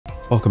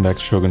Welcome back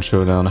to Shogun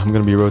Showdown. I'm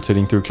going to be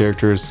rotating through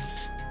characters.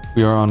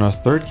 We are on our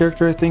third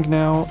character, I think,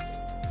 now.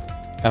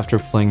 After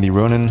playing the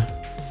Ronin.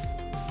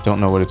 Don't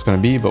know what it's going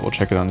to be, but we'll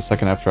check it out in a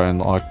second after I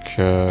unlock,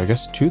 I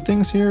guess, two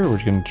things here.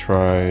 We're going to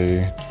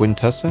try Twin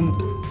Tessin.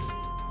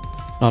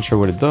 Not sure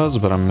what it does,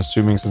 but I'm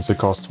assuming since it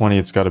costs 20,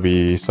 it's got to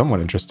be somewhat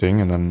interesting.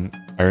 And then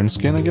Iron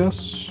Skin, I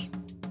guess.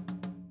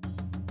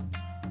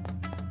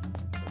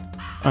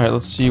 Alright,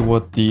 let's see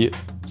what the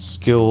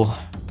special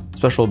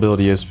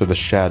ability is for the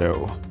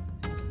Shadow.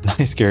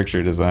 Nice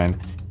character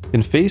design.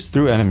 Can phase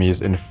through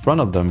enemies in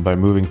front of them by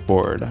moving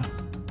forward.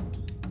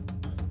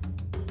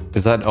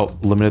 Is that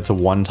limited to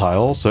one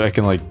tile? So I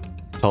can like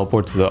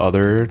teleport to the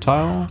other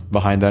tile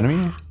behind the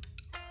enemy?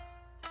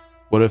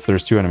 What if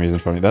there's two enemies in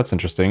front of me? That's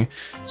interesting.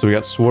 So we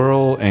got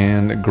Swirl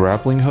and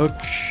Grappling Hook.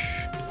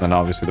 Then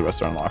obviously the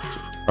rest are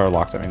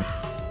locked, I mean.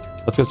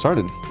 Let's get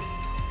started.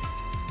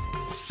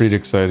 Pretty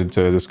excited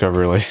to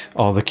discover like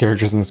all the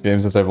characters in this game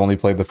since I've only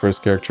played the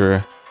first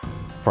character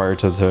prior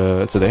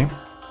to today.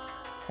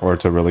 Or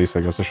to release,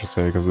 I guess I should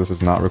say, because this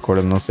is not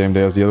recorded on the same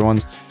day as the other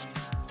ones.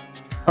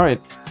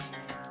 Alright.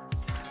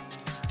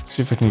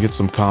 See if I can get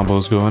some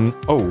combos going.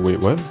 Oh, wait,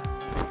 what?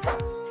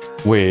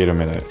 Wait a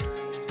minute.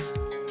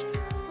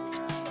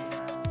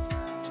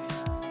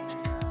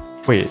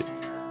 Wait.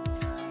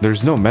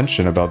 There's no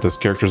mention about this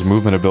character's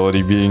movement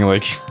ability being,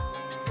 like,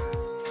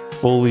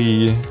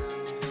 fully...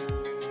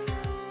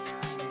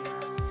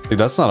 Like,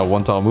 that's not a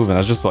one-tile movement.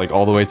 That's just, like,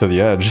 all the way to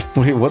the edge.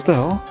 Wait, what the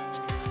hell?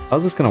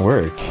 How's this gonna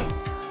work?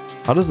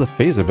 How does the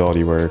phase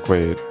ability work?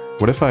 Wait,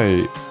 what if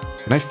I...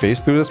 Can I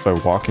phase through this by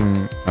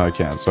walking? No, I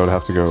can't, so I'd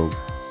have to go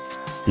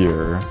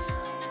here.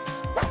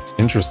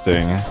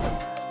 Interesting.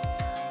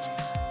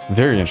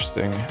 Very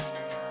interesting.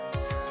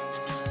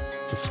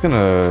 This is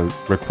gonna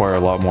require a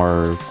lot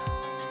more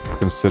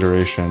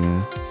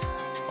consideration.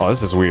 Oh,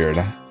 this is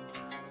weird.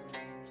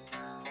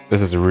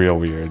 This is real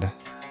weird.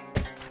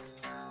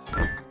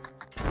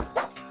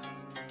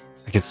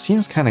 Like, it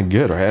seems kind of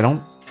good, right? I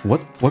don't...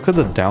 What could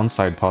the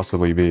downside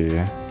possibly be?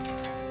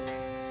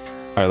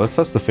 Alright, let's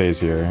test the phase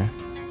here.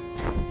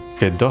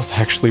 Okay, it does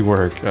actually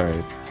work.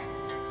 Alright.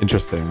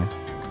 Interesting.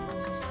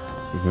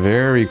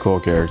 Very cool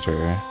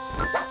character.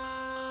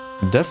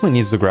 It definitely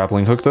needs the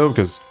grappling hook though,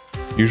 because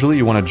usually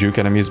you want to juke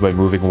enemies by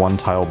moving one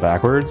tile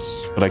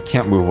backwards, but I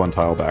can't move one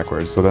tile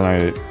backwards, so then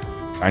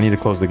I need to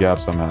close the gap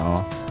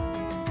somehow.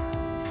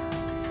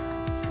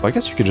 So I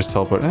guess you could just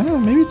teleport.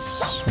 Maybe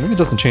it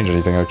doesn't change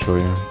anything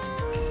actually.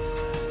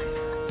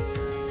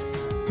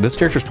 This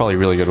character's probably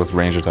really good with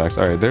range attacks.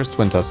 Alright, there's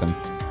Twin Tessin.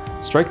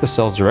 Strike the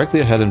cells directly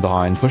ahead and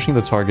behind, pushing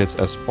the targets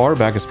as far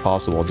back as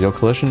possible. Deal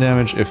collision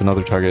damage if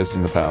another target is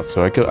in the path.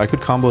 So I could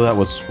combo that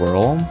with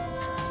Swirl.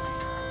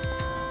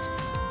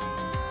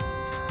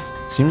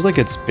 Seems like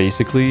it's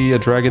basically a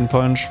Dragon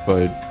Punch,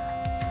 but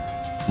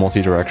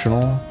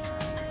multi-directional.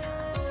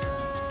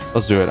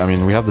 Let's do it. I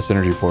mean, we have the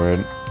synergy for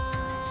it.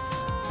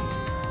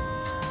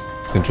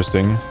 It's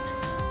interesting.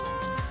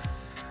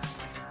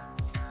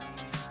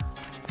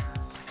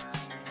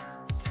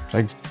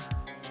 Should I...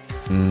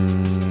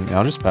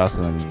 I'll just pass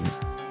and then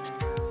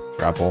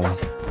grapple.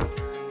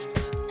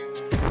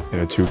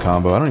 Get a 2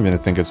 combo. I don't even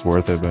think it's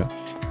worth it, but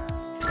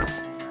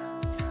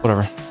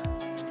whatever.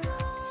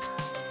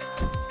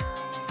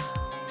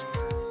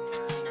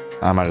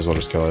 I might as well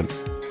just kill it.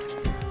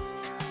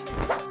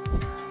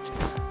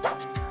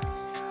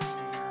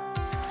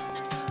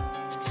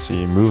 Let's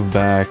see, move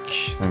back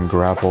and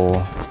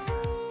grapple.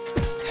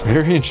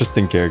 Very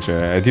interesting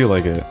character. I do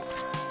like it.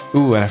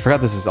 Ooh, and I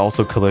forgot this is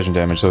also collision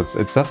damage, so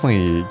it's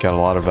definitely got a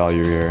lot of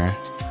value here,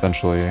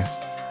 essentially.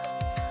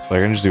 Like, I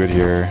can just do it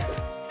here.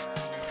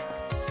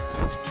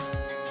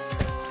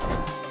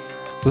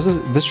 So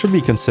this should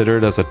be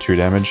considered as a 2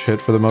 damage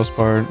hit for the most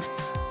part.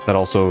 That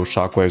also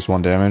shockwaves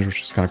 1 damage,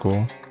 which is kind of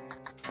cool.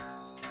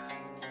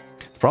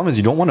 The problem is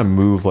you don't want to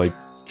move, like,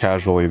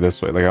 casually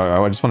this way. Like,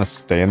 I just want to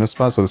stay in this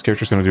spot, so this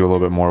character's going to do a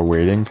little bit more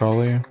waiting,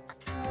 probably.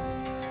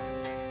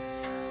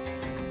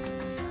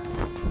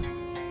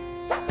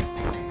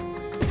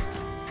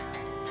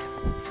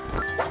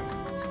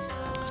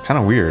 Kind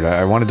of weird.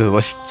 I wanted to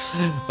like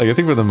I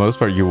think for the most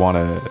part you want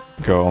to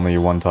go only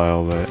one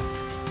tile, but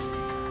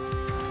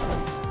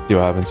see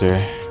what happens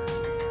here.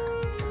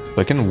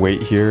 So I can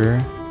wait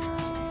here.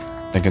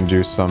 I can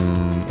do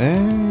some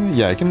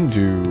yeah, I can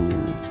do...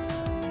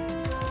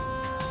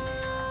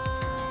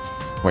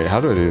 Wait, how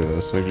do I do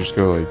this? I just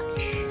go like...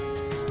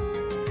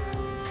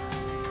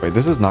 Wait,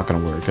 this is not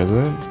gonna work, is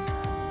it?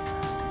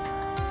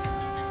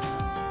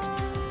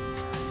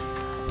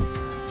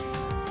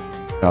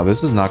 No,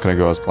 this is not going to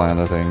go as planned,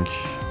 I think.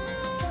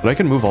 But I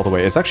can move all the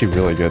way. It's actually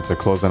really good to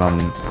close in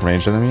on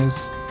ranged enemies.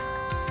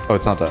 Oh,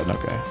 it's not that.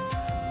 Okay.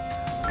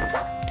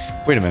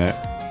 Wait a minute.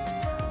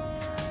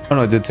 Oh,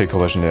 no, it did take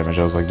collision damage.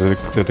 I was like,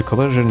 did the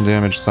collision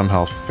damage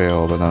somehow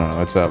fail? But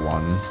no, it's that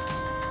one.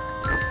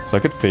 So I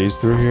could phase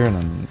through here and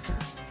then...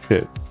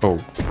 Shit. Oh.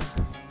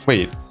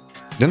 Wait.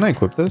 Didn't I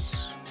equip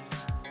this?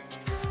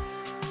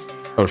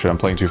 Oh, shit. I'm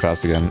playing too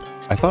fast again.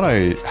 I thought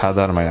I had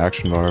that in my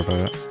action bar,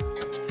 but...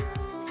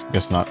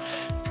 guess not.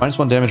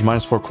 -1 damage,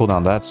 -4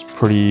 cooldown. That's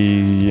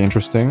pretty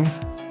interesting.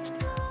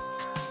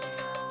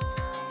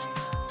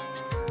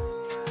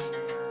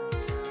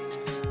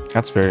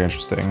 That's very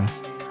interesting.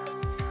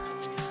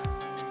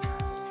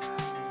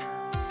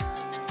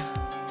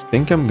 I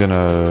think I'm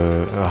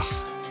gonna... Ugh.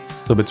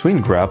 So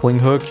between grappling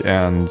hook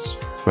and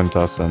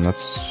quintessence,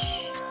 that's...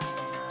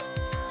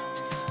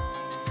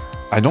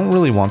 I don't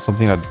really want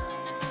something that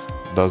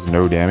does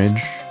no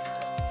damage.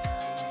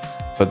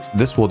 But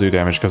this will do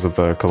damage because of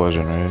the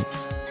collision, right?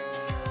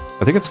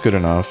 I think it's good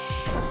enough.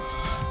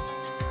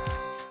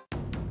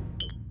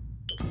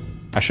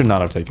 I should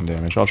not have taken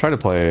damage. I'll try to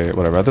play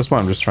whatever. At this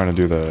point, I'm just trying to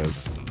do the...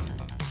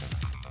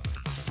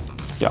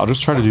 Yeah, I'll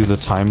just try to do the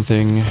time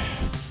thing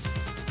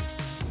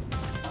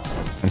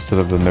instead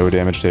of the no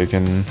damage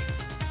taken.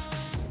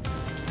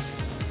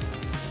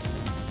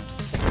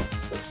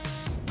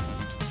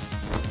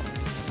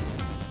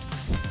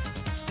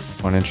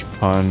 One-inch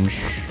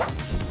punch.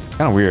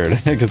 Kind of weird,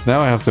 because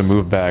now I have to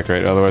move back,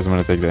 right? Otherwise I'm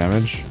going to take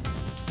damage.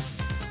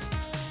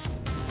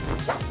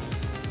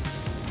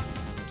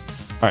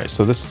 Alright,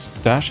 so this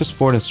dashes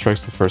forward and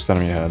strikes the first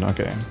enemy ahead.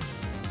 Okay.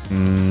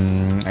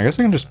 I guess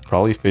I can just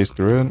probably phase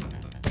through it.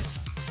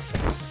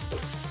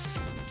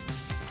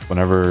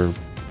 Whenever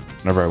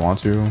I want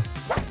to.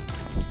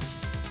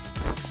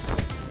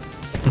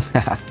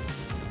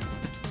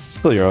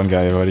 Still your own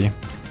guy, buddy.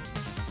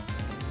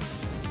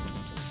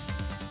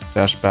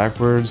 Dash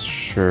backwards?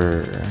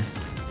 Sure.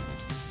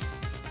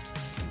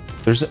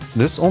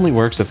 This only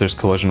works if there's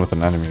collision with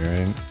an enemy,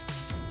 right?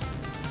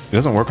 It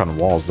doesn't work on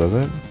walls, does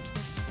it?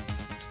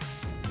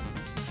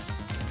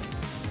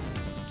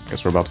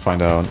 Guess we're about to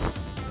find out.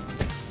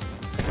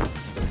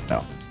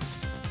 No.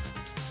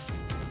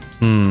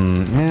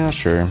 Yeah,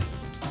 sure.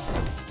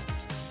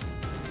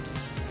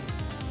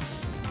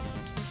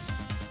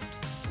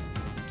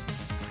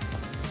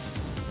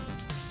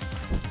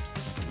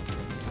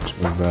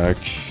 Just move back.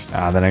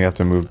 Then I have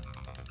to move.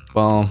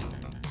 Well,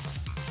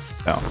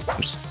 no.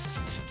 Just...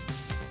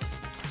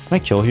 Can I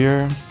kill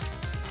here?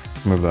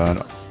 Move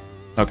that.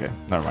 Okay,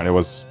 never mind.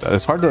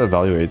 It's hard to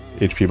evaluate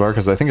HP bar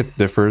because I think it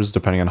differs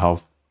depending on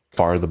how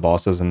far the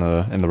boss is in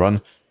the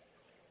run.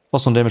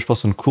 +1 damage,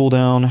 +1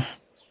 cooldown.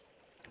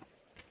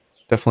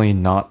 Definitely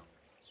not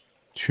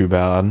too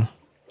bad.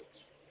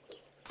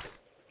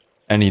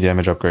 Any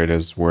damage upgrade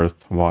is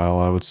worthwhile,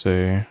 I would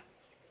say.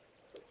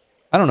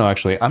 I don't know,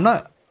 actually. I'm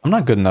not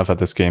good enough at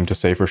this game to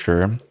say for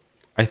sure.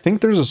 I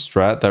think there's a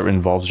strat that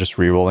involves just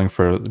rerolling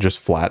for just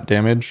flat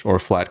damage or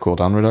flat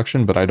cooldown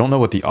reduction, but I don't know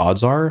what the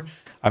odds are.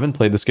 I haven't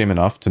played this game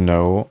enough to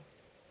know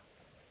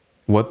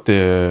what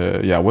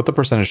the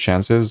percentage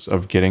chance is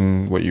of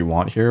getting what you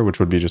want here, which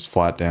would be just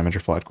flat damage or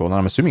flat cooldown.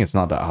 I'm assuming it's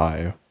not that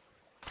high.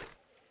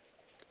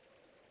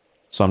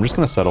 So I'm just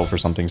going to settle for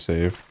something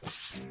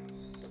safe.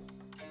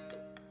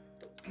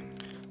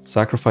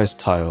 Sacrifice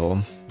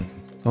tile.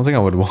 I don't think I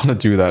would want to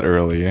do that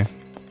early.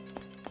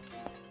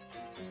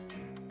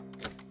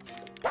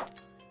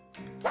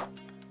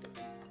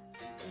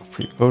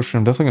 Free potion.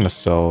 I'm definitely going to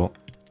sell.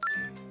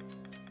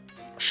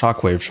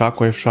 Shockwave,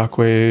 shockwave,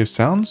 shockwave.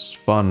 Sounds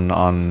fun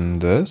on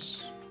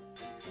this.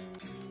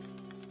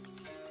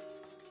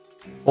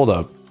 Hold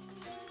up.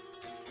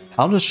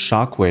 How does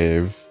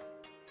shockwave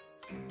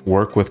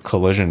work with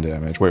collision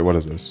damage? Wait, what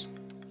is this?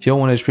 Heal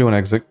 1 HP when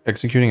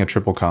executing a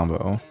triple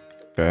combo.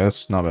 Okay,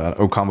 that's not bad.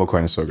 Oh, combo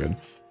coin is so good.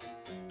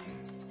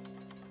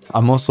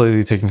 I'm most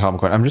likely taking combo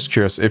coin. I'm just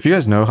curious. If you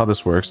guys know how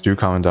this works, do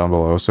comment down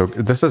below. So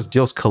this says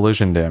deals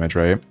collision damage,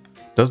 right?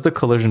 Does the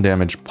collision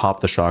damage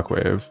pop the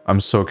shockwave? I'm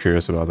so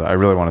curious about that. I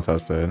really want to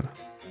test it.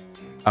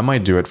 I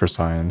might do it for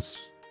science.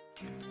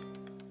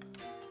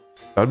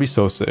 That would be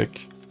so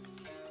sick.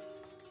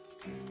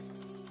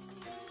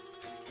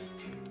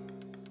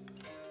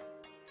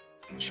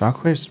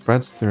 Shockwave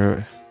spreads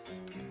through...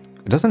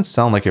 It doesn't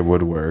sound like it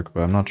would work,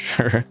 but I'm not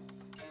sure.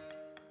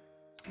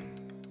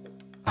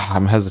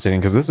 I'm hesitating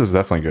because this is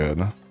definitely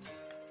good.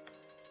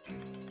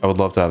 I would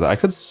love to have that. I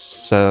could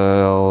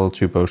sell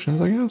 2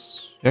 potions, I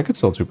guess. Yeah, I could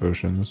sell 2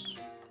 potions.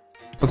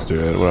 Let's do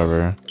it,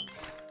 whatever.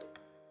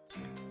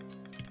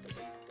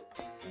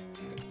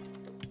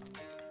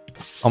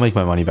 I'll make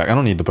my money back. I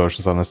don't need the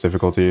potions on this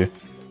difficulty.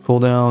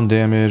 Cooldown,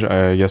 damage.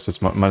 I guess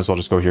it's might as well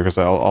just go here because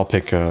I'll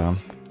pick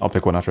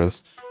one after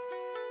this.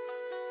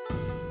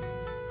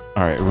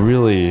 All right,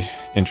 really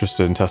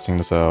interested in testing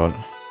this out.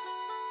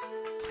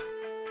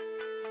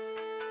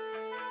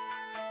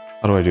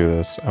 How do I do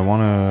this? I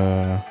want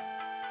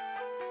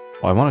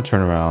to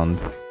turn around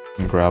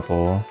and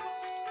grapple.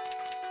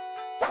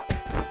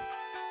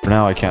 For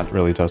now, I can't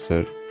really test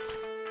it.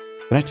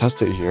 Can I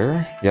test it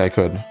here? Yeah, I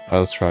could.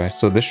 Let's try.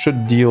 So this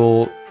should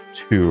deal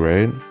 2,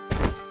 right?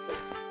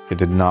 It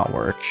did not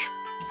work.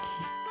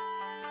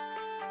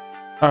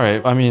 All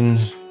right. I mean,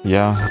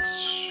 yeah,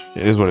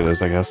 it is what it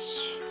is, I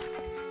guess.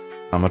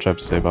 Not much I have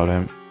to say about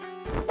it.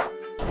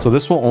 So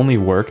this will only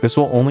work. This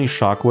will only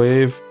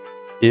shockwave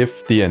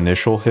if the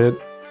initial hit.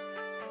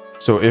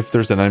 So if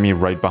there's an enemy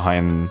right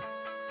behind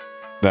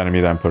the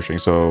enemy that I'm pushing.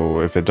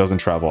 So if it doesn't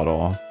travel at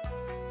all,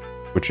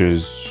 which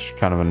is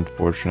kind of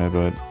unfortunate,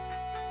 but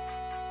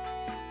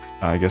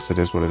I guess it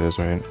is what it is,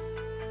 right?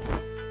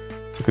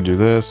 We could do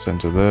this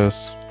into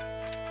this.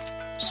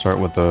 Start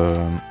with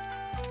the...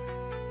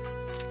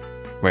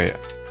 Wait.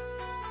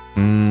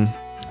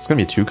 It's gonna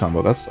be a 2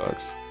 combo. That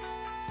sucks.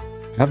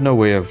 I have no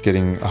way of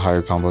getting a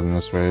higher combo than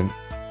this, right?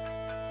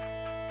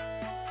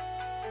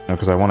 No,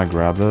 because I want to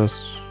grab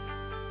this.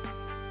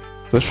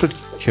 This should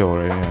kill,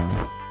 right?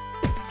 Yeah.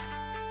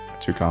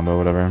 2 combo,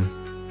 whatever.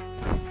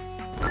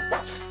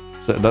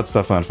 So that's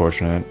definitely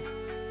unfortunate.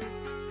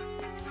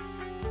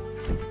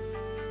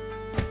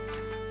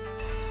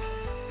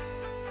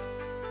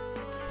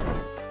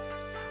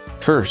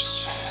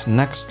 Curse.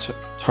 Next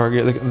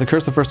target. The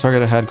curse, the first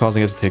target I had,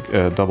 causing it to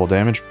take double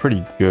damage.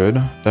 Pretty good.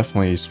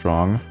 Definitely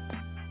strong.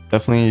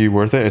 Definitely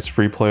worth it. It's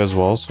free play as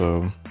well,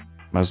 so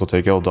might as well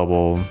take it. It'll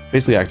double.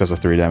 Basically act as a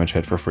 3 damage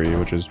hit for free,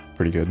 which is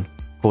pretty good.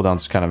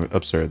 Cooldown's kind of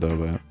absurd though,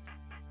 but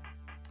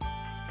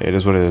it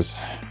is what it is.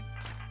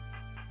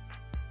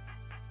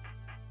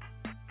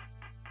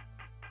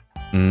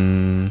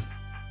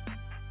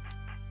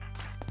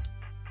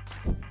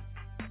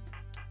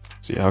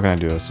 Let's see, how can I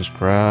do this? Just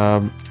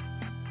grab.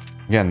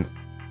 Again,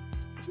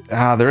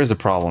 there is a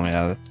problem,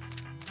 yeah.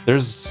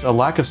 There's a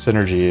lack of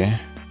synergy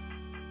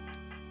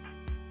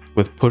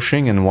with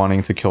pushing and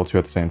wanting to kill 2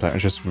 at the same time.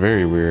 It's just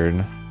very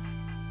weird.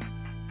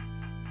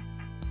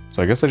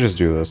 So I guess I just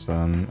do this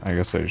then. I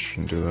guess I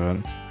shouldn't do that.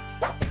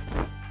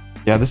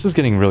 Yeah, this is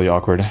getting really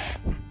awkward.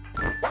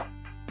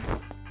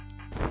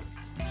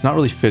 It's not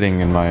really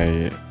fitting in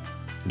my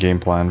game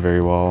plan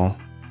very well.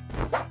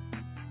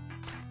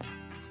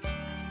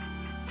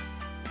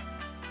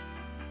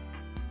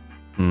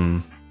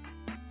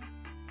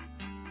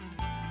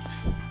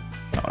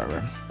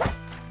 Whatever.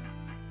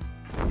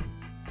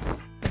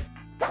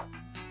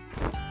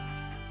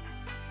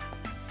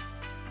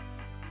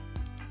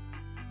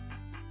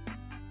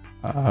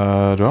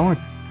 Do I want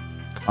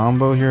to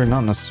combo here?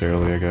 Not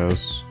necessarily, I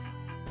guess.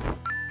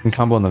 I can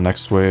combo in the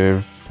next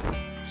wave.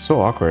 It's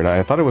so awkward.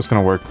 I thought it was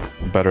going to work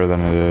better than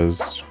it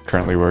is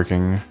currently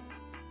working.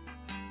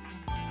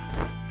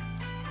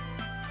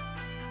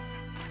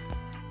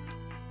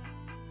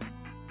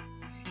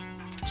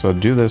 So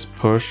do this,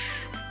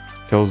 push,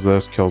 kills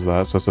this, kills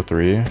that, so it's a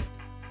 3.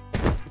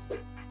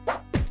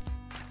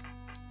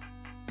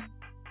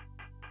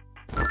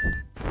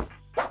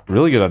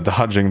 Really good at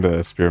dodging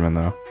the spearman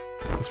though.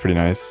 That's pretty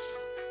nice.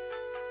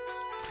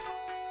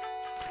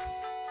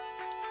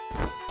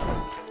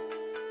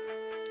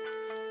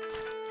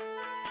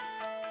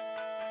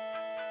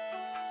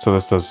 So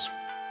this does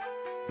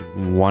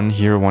 1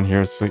 here, 1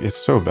 here. It's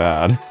so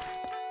bad.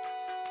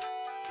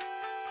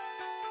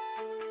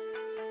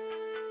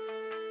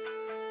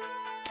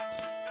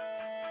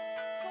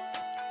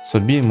 So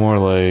it'd be more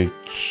like...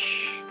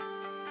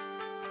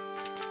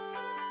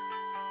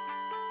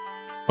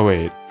 Oh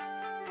wait.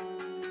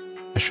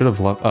 I should have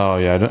left... Oh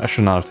yeah, I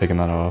should not have taken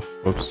that off.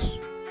 Whoops.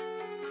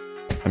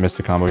 I missed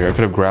the combo here. I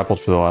could have grappled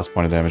for the last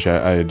point of damage.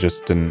 I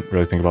just didn't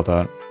really think about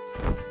that.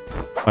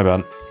 My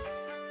bad.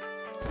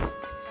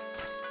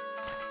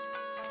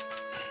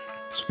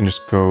 So we can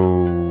just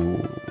go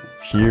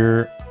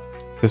here.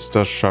 This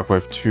does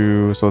shockwave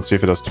 2, so let's see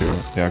if it does 2.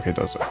 Yeah, okay, it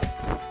does it.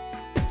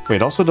 Wait,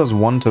 it also does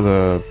 1 to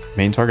the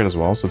main target as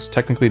well, so it's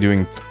technically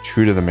doing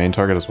 2 to the main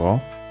target as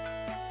well.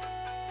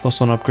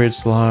 Also an upgrade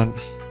slot.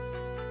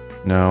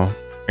 No.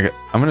 Okay,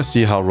 I'm gonna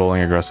see how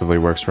rolling aggressively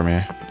works for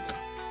me.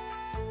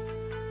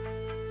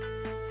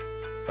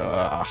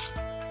 Ugh.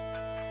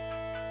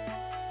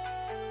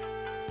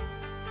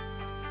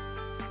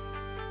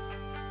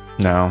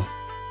 No.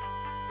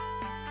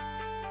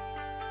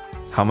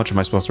 How much am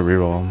I supposed to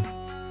reroll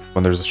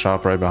when there's a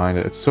shop right behind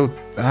it? It's so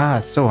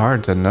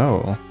hard to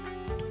know.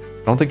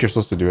 I don't think you're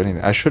supposed to do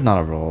anything. I should not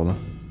have rolled.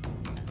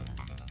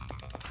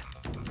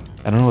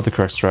 I don't know what the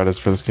correct strat is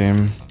for this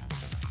game.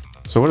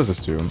 So what does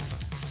this do?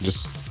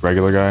 Just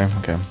regular guy?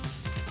 Okay.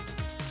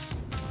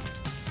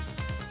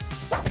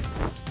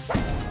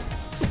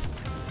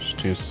 Just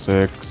do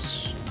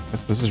 6.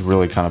 This is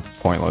really kind of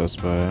pointless,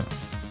 but...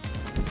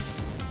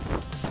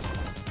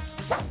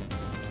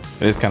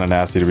 It is kind of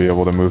nasty to be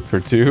able to move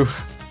for 2.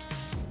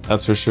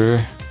 That's for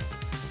sure.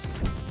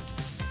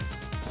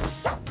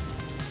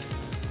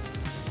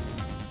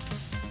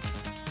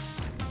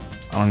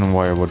 I don't know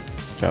why I would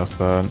cast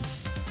that.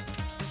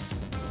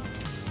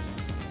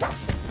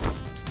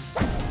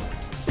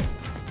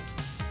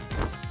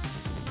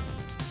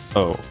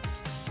 Oh.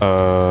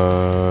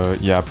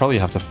 Yeah, I probably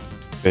have to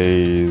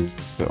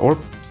phase... Or,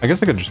 I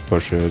guess I could just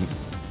push it.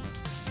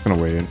 I'm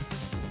gonna wait.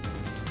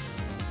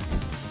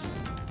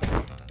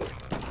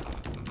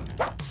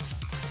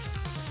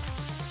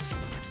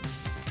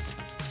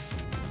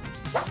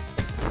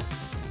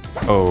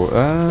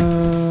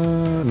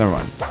 Oh, never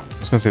mind. I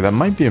was gonna say that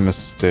might be a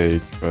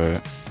mistake,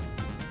 but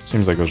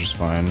seems like it was just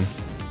fine.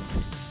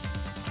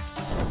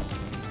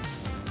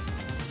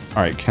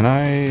 Alright, can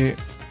I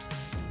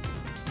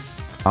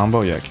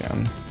combo? Yeah, I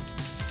can.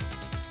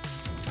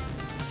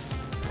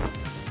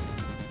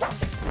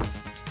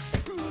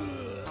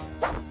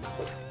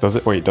 Does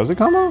it? Wait, does it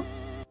combo?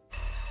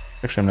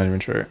 Actually, I'm not even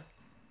sure.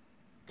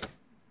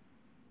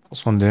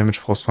 +1 damage,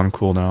 +1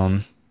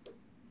 cooldown.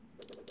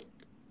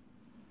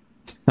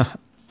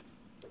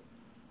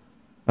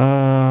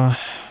 I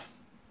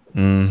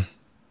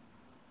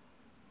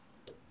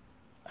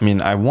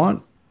mean, I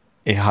want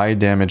a high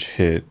damage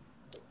hit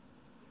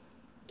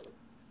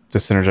to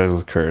synergize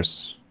with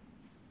Curse.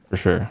 For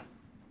sure.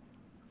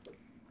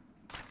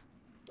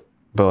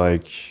 But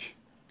like,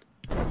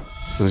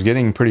 this is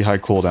getting pretty high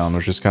cooldown,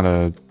 which is kind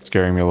of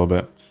scaring me a little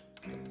bit.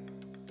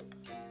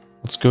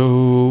 Let's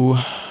go.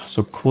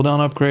 So cooldown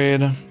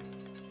upgrade.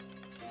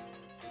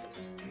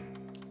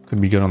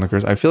 Could be good on the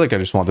Curse. I feel like I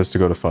just want this to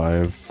go to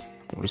 5.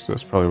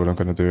 That's probably what I'm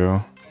going to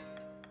do.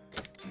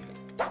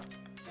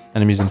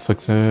 Enemies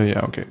inflicted.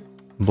 Yeah, okay.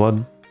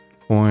 Blood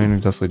coin.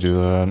 Definitely do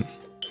that.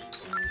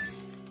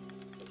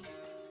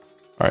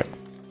 Alright.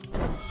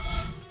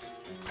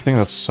 I think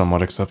that's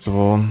somewhat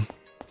acceptable.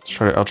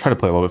 I'll try to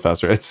play a little bit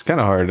faster. It's kind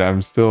of hard.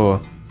 I'm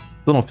still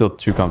don't feel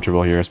too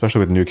comfortable here, especially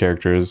with new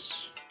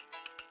characters.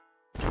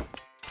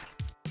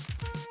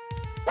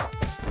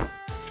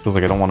 Feels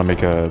like I don't want to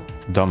make a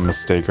dumb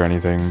mistake or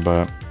anything,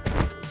 but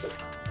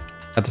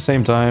at the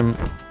same time,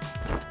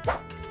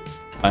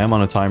 I am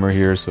on a timer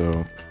here,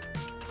 so...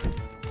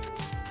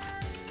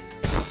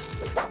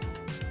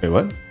 Wait,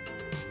 what?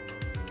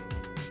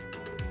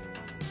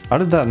 How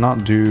did that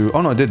not do...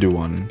 Oh, no, it did do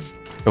one.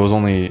 It was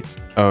only...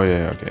 Oh,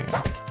 yeah, okay.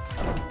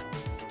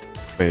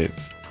 Wait,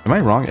 am I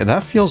wrong?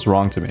 That feels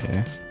wrong to me.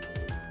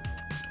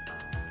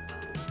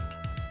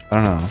 I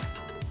don't know.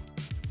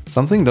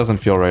 Something doesn't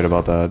feel right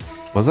about that.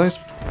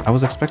 I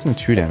was expecting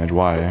 2 damage.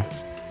 Why?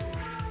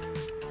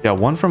 Yeah,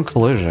 1 from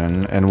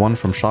collision and 1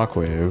 from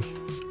shockwave.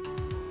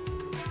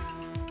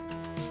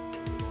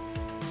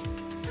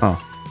 Huh.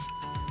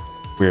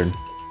 Weird.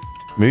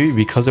 Maybe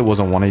because it was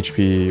a 1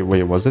 HP...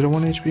 Wait, was it a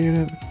 1 HP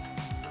unit?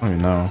 I don't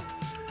even know.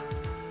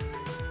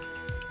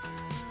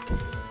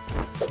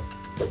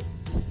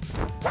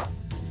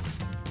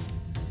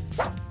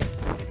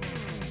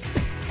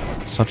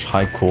 Such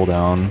high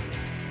cooldown.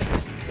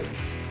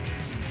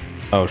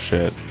 Oh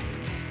shit.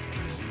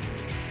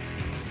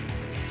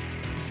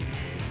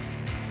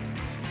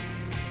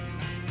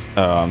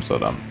 Oh, I'm so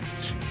dumb.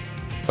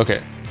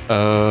 Okay.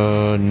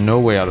 No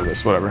way out of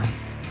this. Whatever.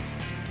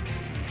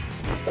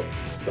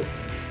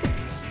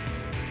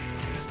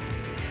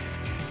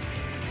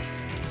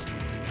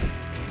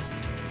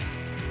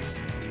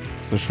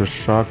 So for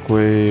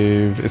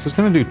shockwave, is this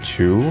gonna do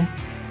 2?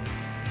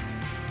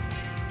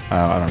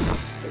 I don't know.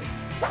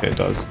 Okay, it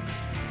does.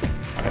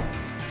 Alright.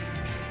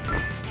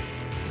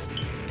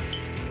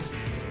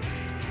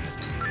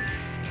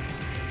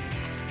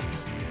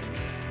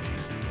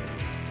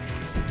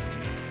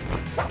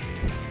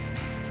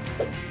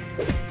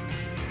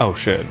 Oh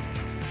shit.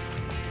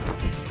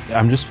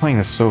 I'm just playing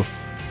this so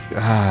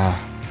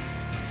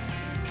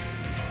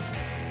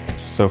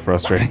so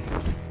frustrating.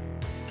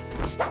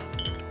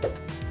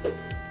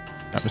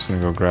 I'm just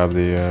gonna go grab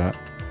the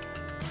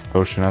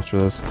potion after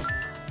this.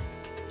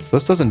 So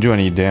this doesn't do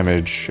any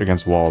damage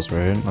against walls,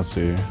 right? Let's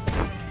see.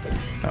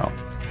 No.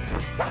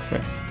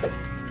 Okay.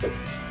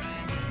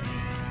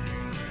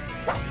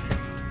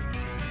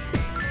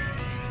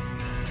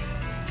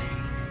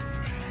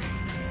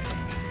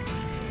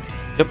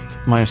 Yep,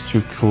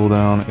 -2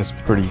 cooldown is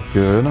pretty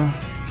good.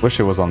 Wish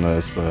it was on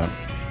this, but...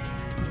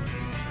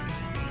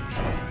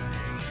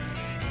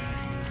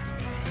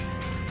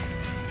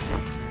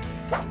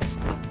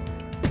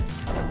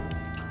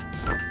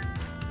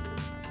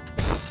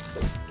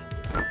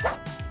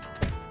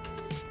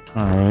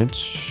 Alright,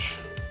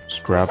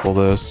 just grapple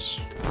this.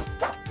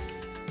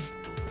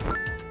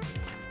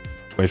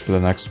 Wait for the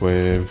next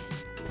wave.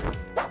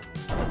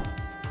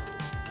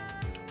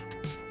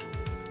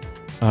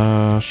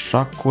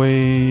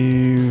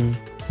 Shockwave.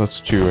 That's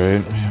 2,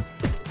 right? Yeah.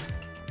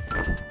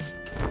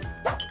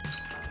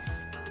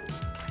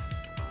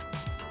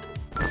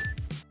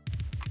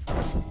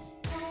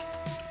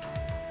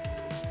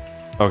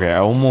 Okay, I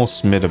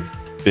almost made a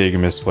big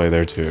misplay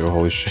there too.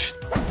 Holy shit.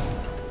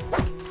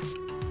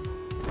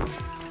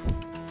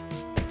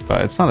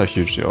 But it's not a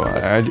huge deal.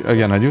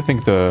 Again, I do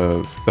think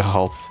the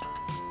health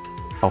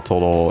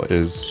total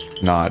is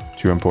not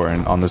too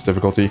important on this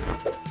difficulty.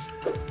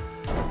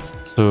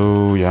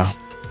 So yeah.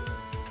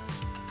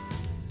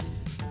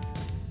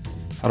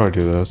 How do I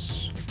do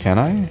this? Can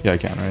I? Yeah, I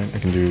can, right? I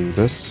can do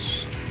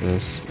this,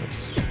 this.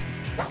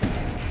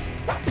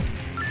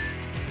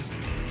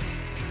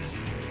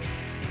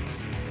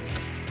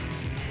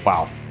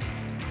 Wow.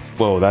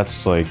 Whoa,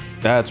 that's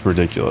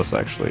ridiculous,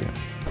 actually.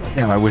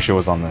 Damn, I wish it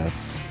was on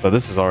this. But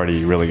this is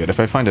already really good. If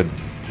I find a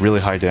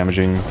really high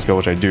damaging skill,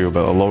 which I do,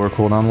 but a lower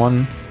cooldown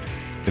one,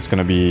 it's going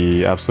to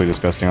be absolutely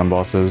disgusting on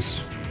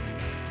bosses.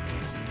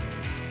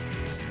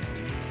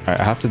 Alright,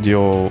 I have to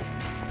deal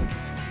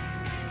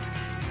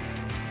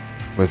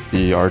with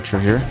the archer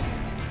here.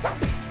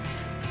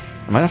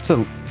 I might have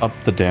to up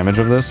the damage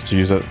of this to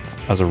use it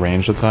as a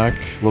ranged attack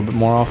a little bit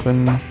more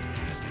often.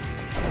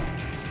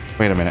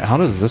 Wait a minute, how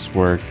does this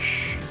work?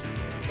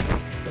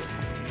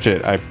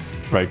 Shit, I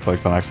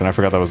right-clicked on accident. I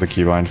forgot that was the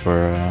keybind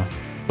for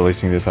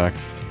releasing the attack.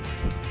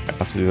 I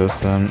have to do this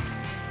then.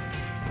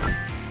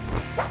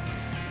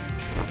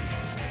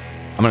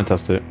 I'm gonna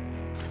test it.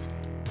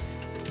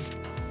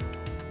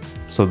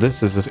 So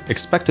this is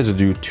expected to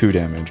do 2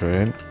 damage,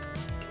 right?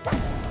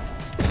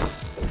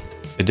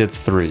 It did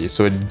 3,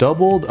 so it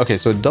doubled. Okay,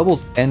 so it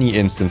doubles any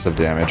instance of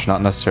damage,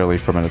 not necessarily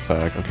from an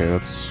attack. Okay,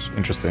 that's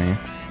interesting.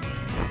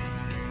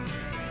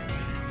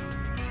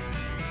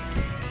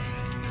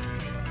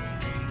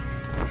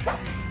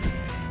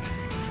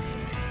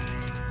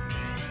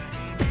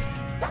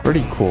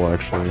 Pretty cool,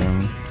 actually.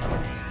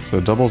 So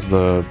it doubles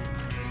the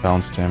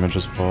bounce damage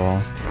as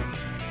well.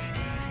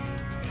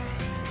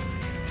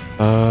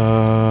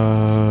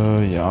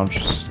 Yeah, I'll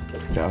just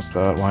cast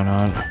that. Why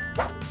not?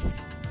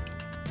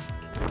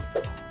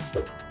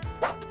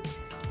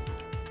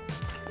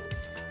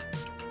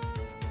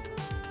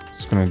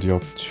 Just gonna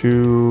deal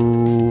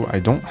 2. I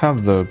don't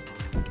have the.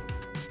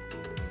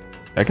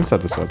 I can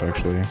set this up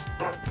actually.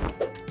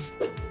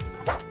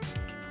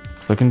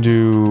 I can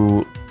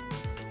do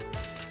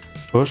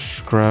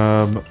push,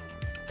 grab.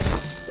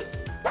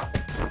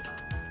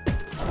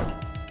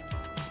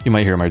 You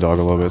might hear my dog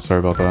a little bit. Sorry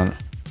about that.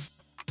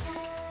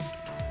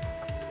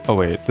 Oh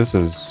wait, this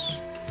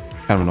is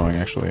kind of annoying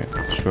actually.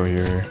 Let's go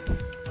here.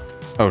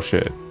 Oh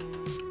shit.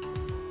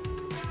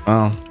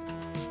 Oh.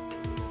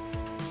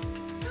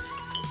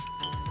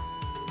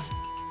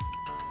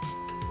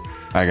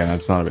 Again,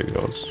 it's not a big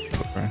deal. It's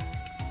okay.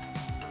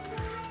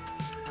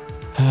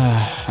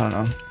 I don't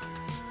know.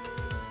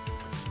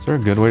 Is there a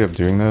good way of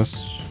doing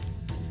this?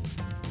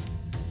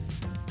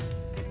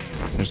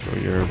 Just go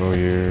here, go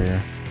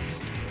here.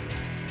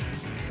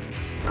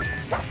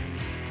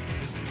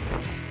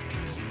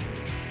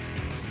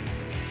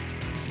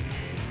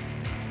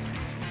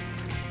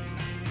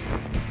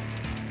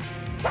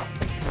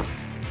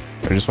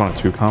 I just want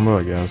a 2 combo,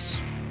 I guess.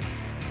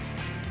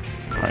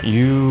 Alright,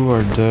 you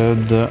are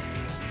dead.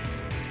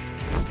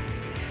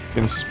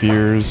 Getting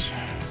spears.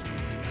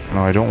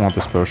 No, I don't want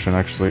this potion,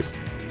 actually.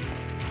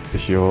 To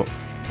heal.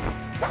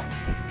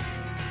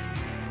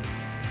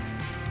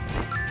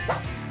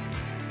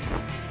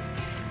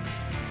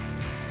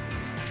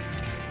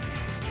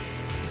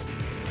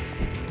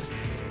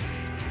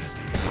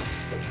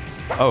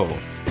 Oh.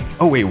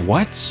 Oh, wait,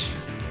 what?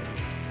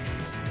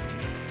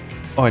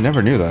 Oh, I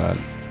never knew that.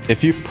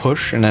 If you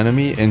push an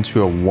enemy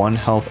into a 1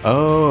 health...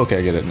 Oh, okay,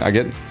 I get it. I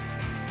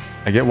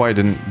get why I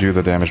didn't do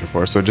the damage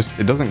before. So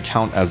it doesn't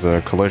count as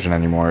a collision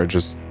anymore. It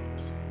just...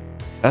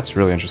 That's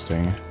really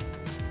interesting.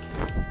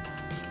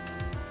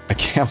 I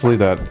can't believe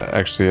that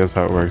actually is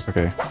how it works.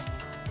 Okay.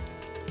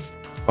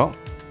 Well,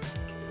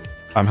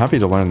 I'm happy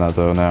to learn that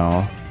though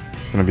now.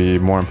 It's going to be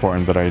more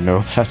important that I know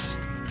that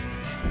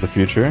in the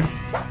future.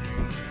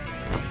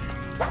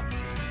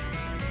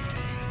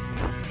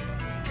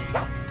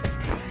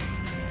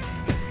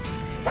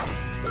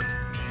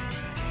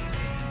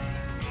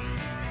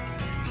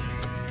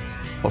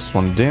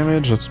 +1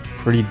 damage, that's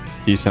pretty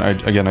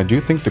decent. Again, I do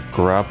think the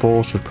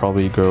grapple should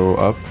probably go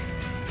up.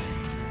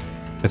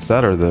 It's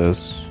that or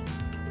this.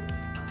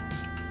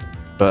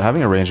 But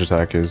having a ranged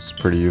attack is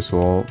pretty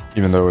useful,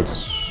 even though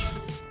it's...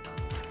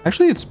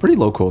 Actually, it's pretty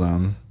low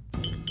cooldown.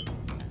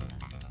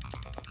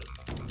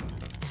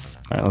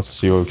 Alright, let's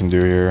see what we can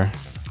do here.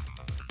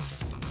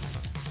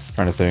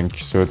 Trying to think.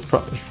 So it's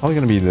probably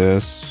going to be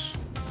this.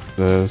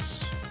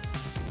 This.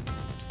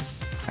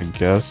 I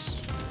guess.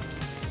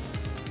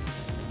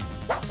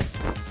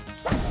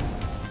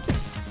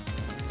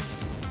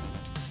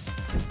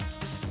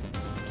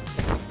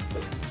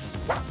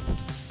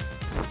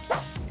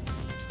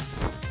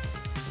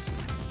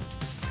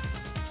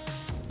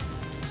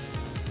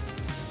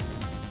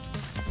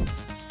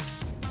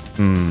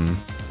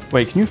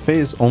 Wait, can you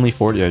phase only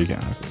forward? Yeah, you can.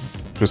 Okay.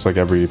 Just like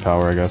every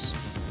power, I guess.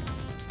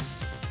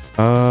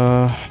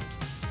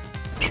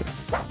 Sure.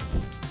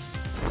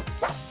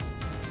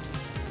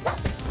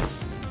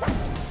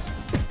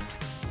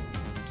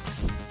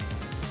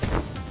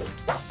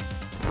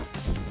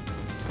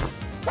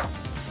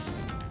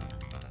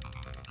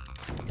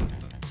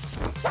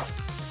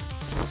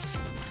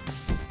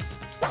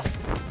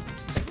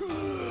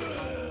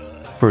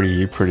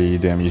 Pretty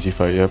damn easy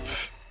fight, yep.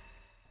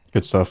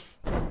 Good stuff.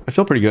 I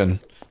feel pretty good.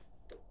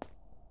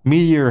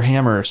 Meteor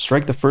Hammer.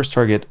 Strike the first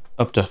target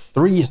up to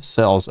 3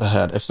 cells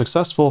ahead. If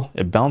successful,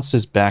 it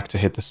bounces back to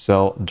hit the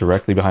cell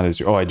directly behind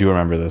it. Oh, I do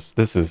remember this.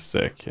 This is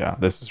sick. Yeah,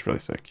 this is really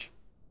sick.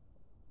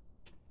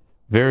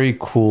 Very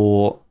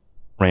cool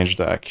range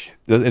attack.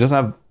 It doesn't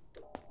have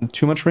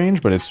too much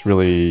range, but it's a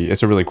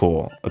really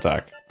cool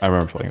attack. I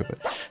remember playing with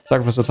it.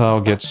 Sacrifice a tile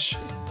gets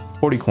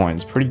 40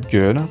 coins. Pretty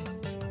good.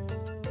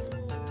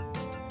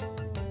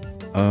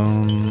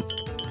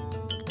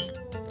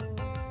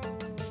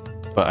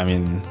 But I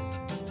mean,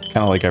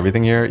 kind of like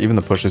everything here. Even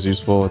the push is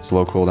useful. It's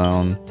low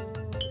cooldown.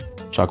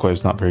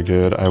 Shockwave's not very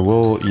good. I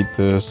will eat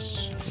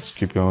this. Let's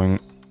keep going.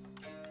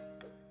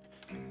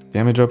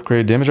 Damage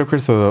upgrade. Damage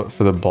upgrade for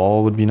the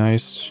ball would be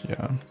nice.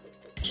 Yeah.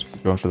 Just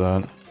keep going for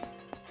that.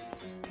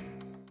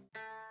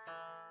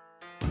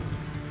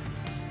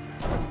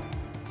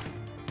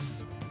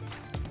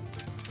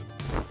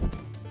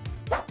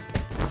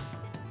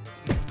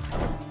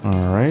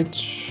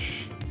 Alright.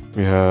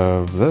 We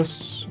have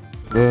this.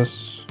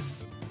 This.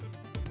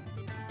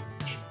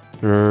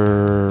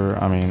 Sure.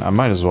 I mean, I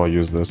might as well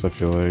use this, I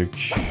feel like.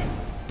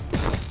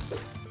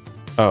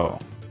 Oh.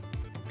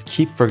 I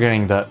keep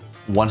forgetting that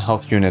 1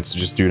 health units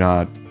just do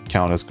not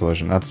count as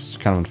collision. That's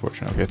kind of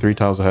unfortunate. Okay, 3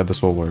 tiles ahead.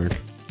 This will work.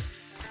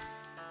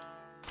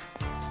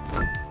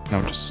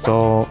 Now just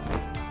stall.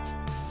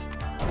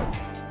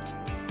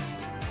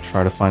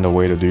 Try to find a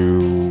way to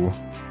do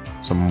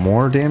some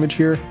more damage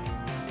here.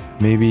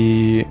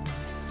 Maybe...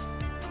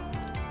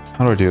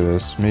 How do I do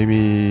this?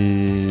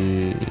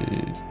 Maybe...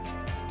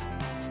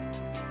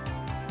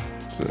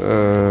 I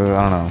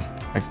don't know.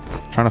 I'm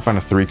trying to find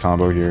a 3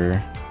 combo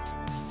here.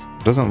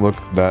 It doesn't look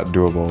that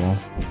doable.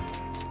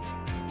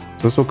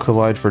 So this will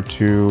collide for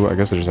 2. I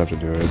guess I just have to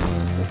do it.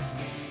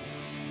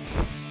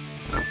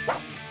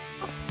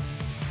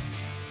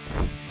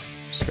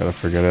 Just gotta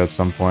forget it at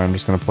some point. I'm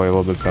just gonna play a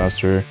little bit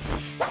faster.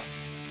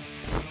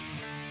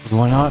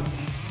 Why not?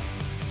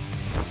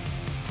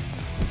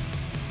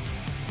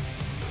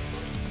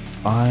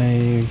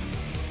 5.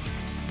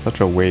 Such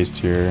a waste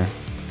here.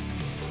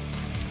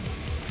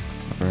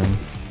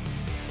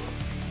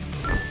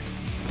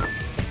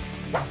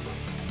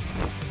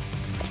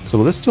 So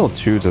will this still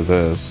 2 to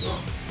this?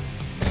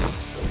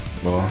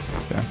 Well,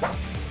 okay.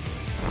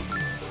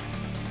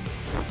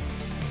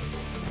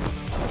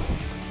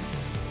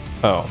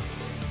 Oh.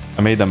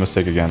 I made that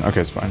mistake again.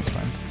 Okay, it's fine, it's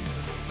fine.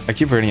 I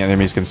keep forgetting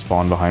enemies can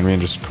spawn behind me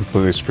and just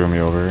completely screw me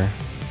over.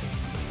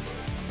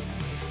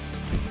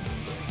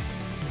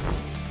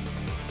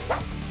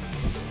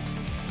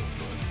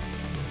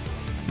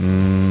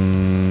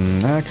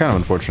 Kind of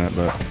unfortunate,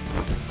 but...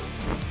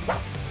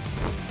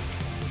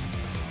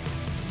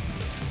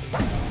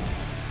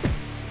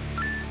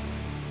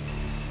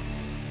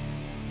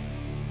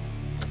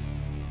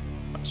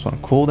 This one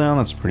cooldown,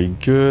 that's pretty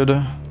good.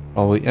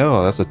 Probably...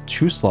 Oh, that's a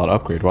 2-slot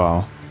upgrade,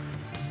 wow.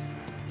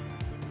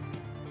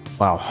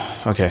 Wow,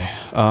 okay.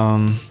 Do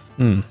I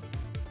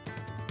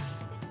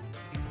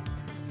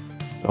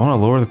want to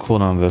lower the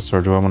cooldown of this,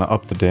 or do I want to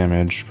up the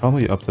damage?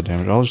 Probably up the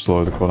damage. I'll just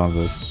lower the cooldown of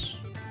this.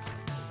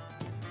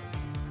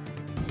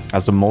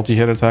 As a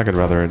multi-hit attack, I'd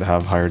rather it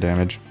have higher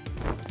damage.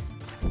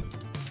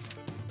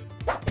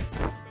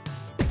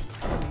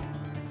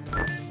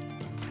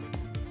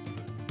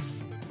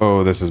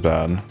 Oh, this is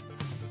bad.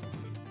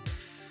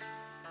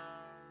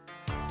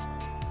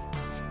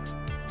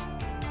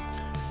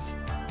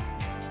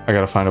 I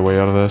gotta find a way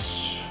out of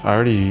this. I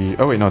already...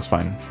 Oh wait, no, it's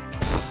fine.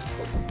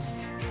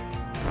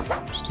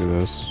 Let's do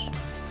this.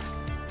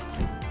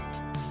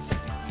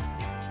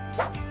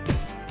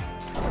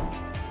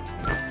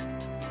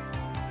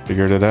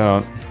 Figured it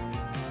out.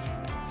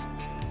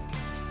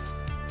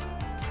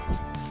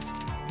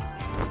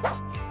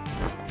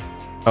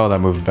 Oh,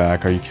 that moved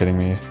back. Are you kidding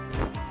me?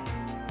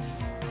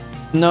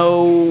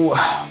 No!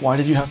 Why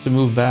did you have to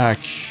move back?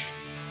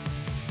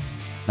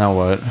 Now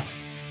what?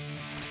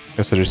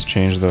 Guess I just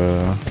changed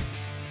the...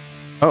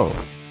 Oh.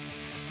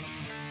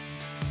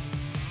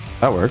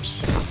 That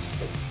works.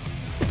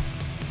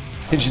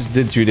 It just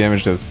did 2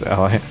 damage to this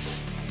ally.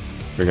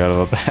 Forgot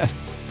about that.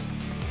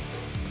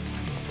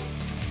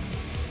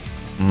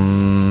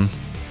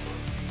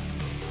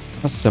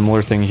 A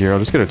similar thing here. I'll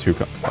just get a 2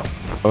 combo.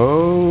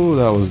 Oh,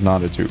 that was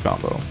not a 2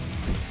 combo.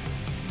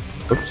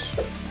 Oops.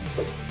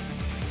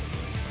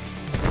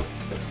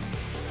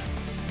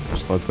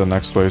 Just let the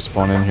next wave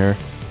spawn in here.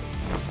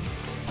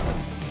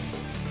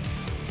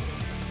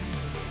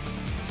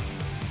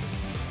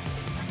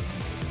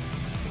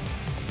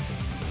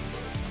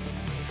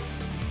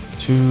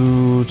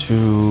 Two,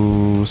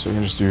 so we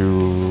can just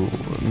do...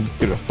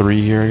 Get a 3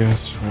 here, I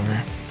guess.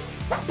 Whatever.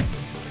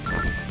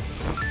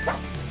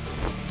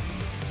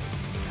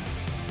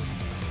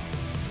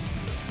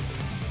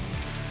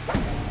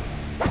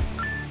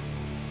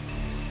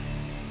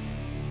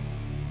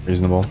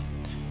 Reasonable.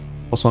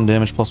 +1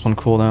 damage, +1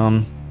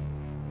 cooldown.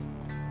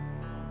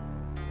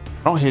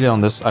 I don't hate it on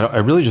this. I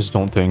really just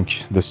don't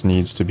think this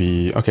needs to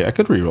be... Okay, I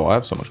could reroll. I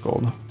have so much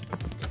gold.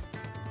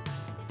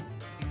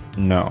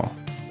 No.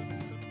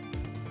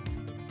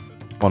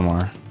 1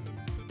 more.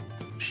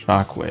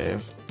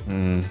 Shockwave.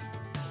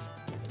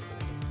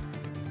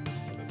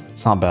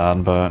 It's not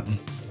bad, but...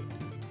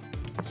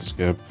 Let's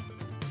skip.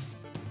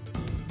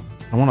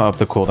 I don't want to up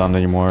the cooldown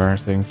anymore, I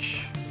think.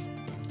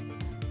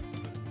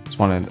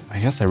 Wanted, I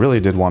guess I really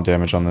did want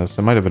damage on this.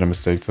 It might have been a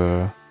mistake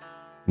to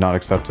not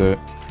accept it.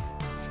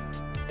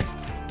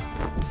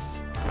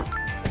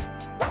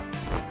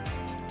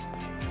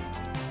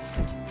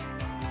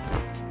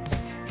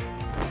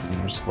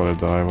 Just let it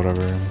die,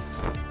 whatever.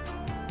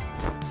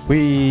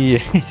 Wee!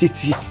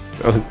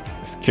 This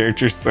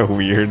character's so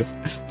weird.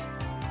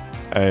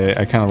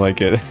 I kind of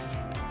like it.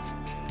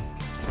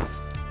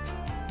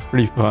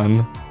 Pretty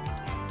fun.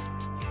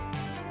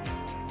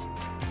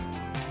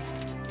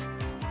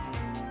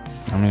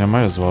 I mean, I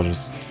might as well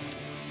just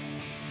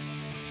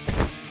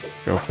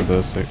go for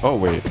this. Like, oh,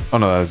 wait. Oh,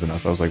 no, that is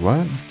enough. I was like,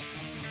 what?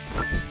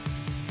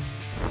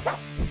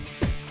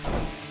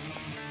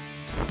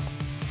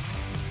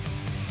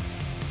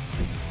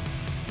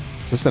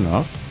 Is this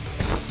enough?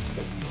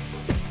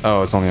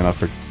 Oh, it's only enough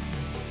for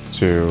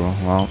too.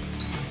 Well,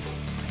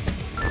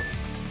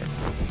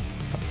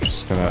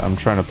 I'm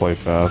trying to play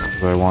fast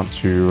because I want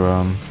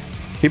to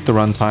keep the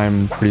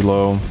runtime pretty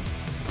low.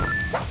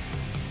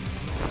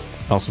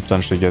 Also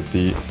potentially get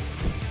the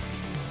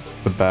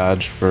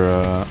badge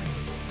for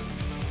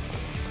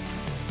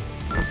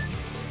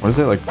what is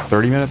it, like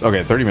 30 minutes?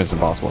 Okay, 30 minutes is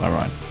impossible. Never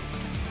mind.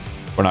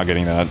 We're not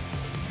getting that.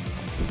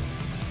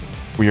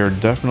 We are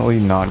definitely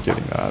not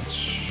getting that.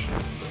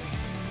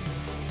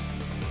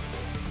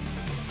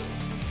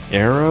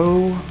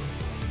 Arrow?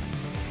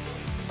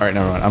 Alright,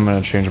 never mind. I'm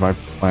gonna change my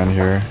plan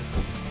here.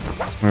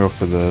 I'm gonna go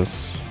for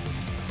this.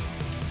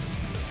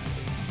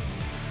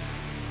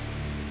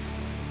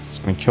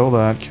 Just gonna kill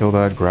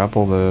that,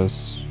 grapple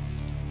this.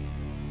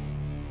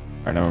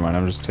 Alright, never mind.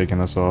 I'm just taking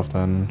this off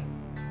then.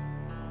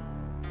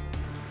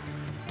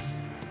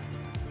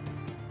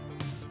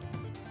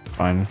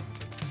 Fine.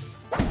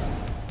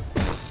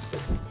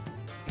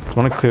 Just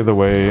want to clear the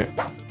way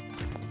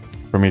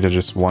for me to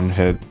just one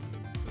hit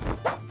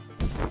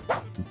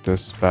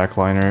this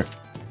backliner.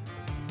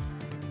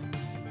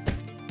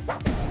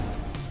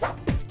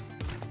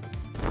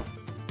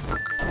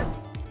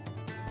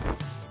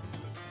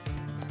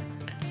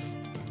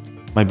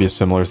 Might be a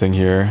similar thing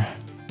here.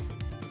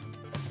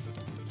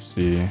 Let's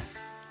see.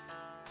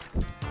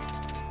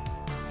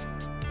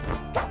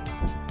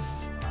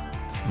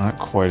 Not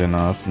quite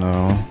enough,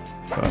 no,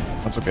 but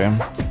that's okay.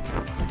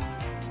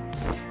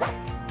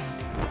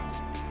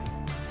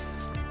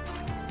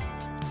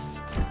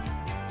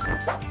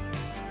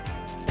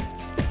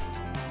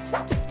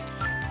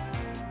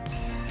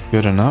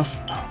 Good enough.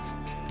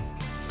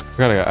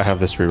 I have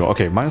this reroll.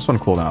 Okay, -1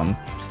 cooldown.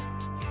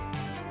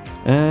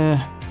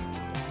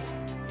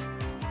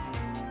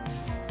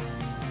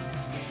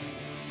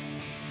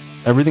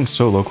 Everything's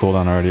so low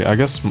cooldown already. I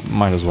guess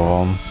might as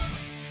well.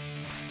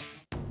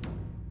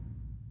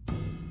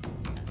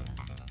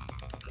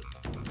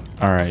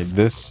 Alright,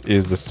 this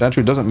is the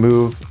statue. It doesn't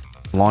move,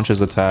 launches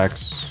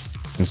attacks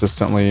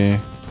consistently.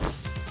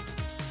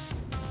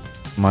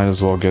 Might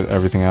as well get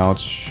everything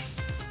out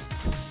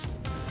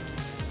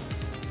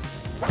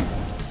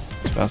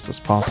as fast as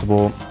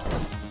possible.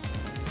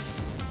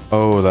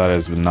 Oh, that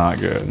is not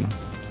good.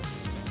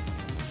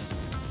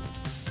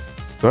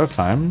 Do I have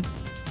time?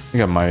 I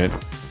think I might.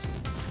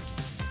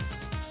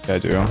 Yeah, I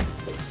do.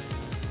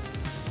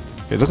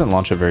 It doesn't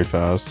launch it very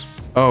fast.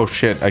 Oh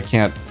shit, I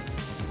can't.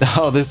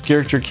 Oh, this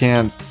character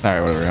can't.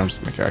 Alright, whatever. I'm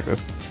just gonna crack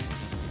this.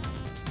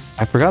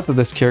 I forgot that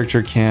this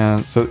character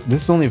can't. So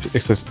this is only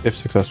if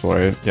successful,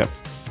 right? Yep.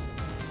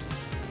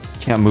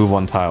 Can't move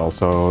one tile.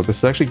 So this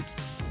is actually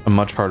a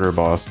much harder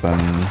boss than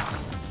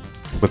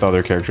with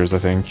other characters, I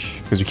think.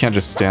 Because you can't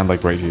just stand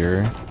like right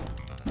here.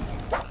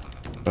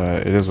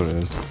 But it is what it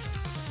is.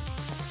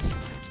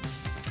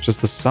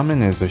 Just the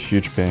summon is a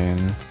huge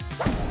pain.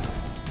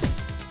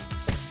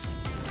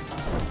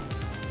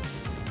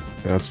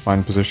 Okay, that's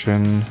fine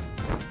position.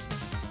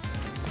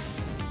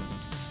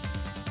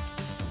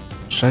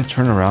 Should I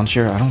turn around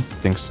here? I don't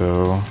think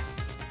so.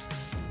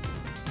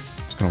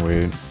 Just gonna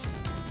wait.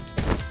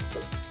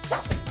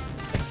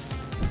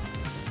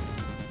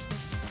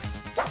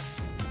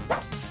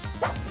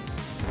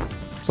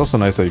 It's also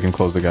nice that you can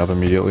close the gap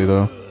immediately,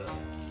 though.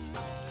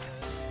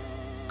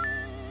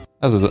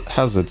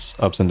 Has its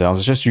ups and downs.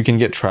 It's just you can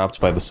get trapped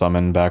by the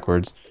summon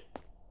backwards.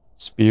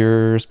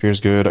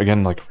 Spear's good.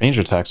 Again, like range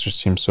attacks just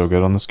seem so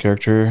good on this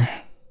character.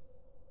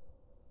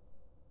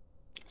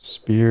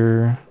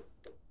 Spear.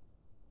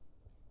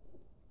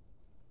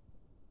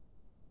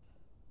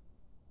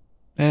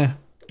 Eh.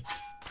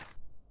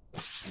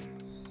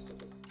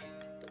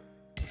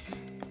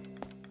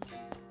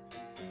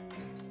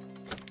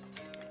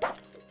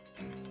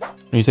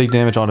 When you take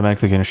damage,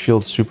 automatically gain a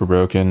shield. Super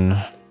broken.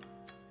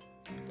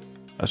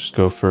 Let's just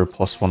go for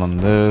 +1 on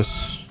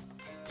this.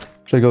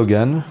 Should I go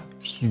again?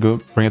 Just go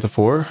bring it to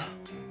 4.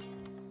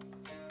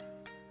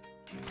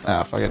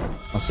 Ah, fuck it.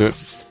 Let's do it.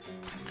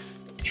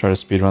 Try to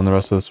speedrun the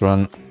rest of this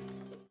run.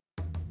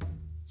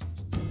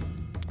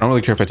 I don't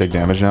really care if I take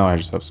damage now. I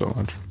just have so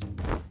much.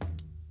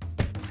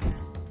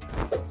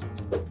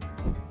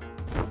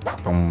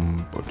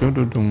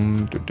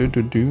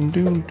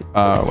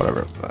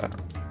 Whatever.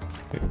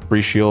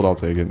 Free shield, I'll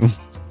take it.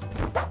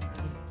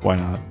 Why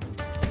not?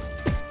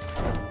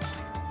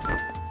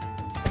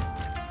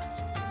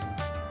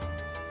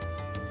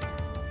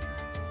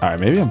 Alright,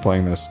 maybe I'm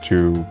playing this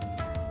too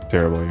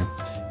terribly.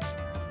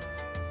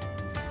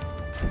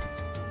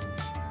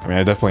 I mean,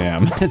 I definitely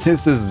am.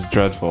 This is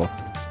dreadful.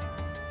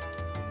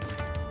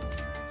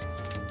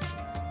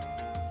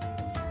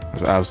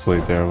 It's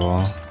absolutely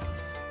terrible.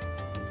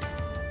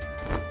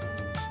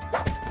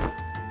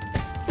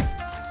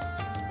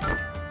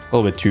 A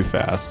little bit too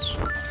fast.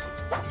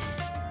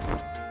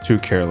 Too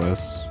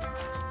careless.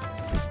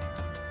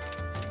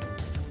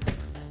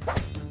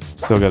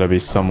 Still gotta be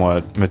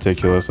somewhat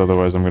meticulous,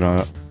 otherwise I'm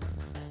gonna...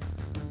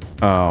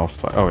 Oh,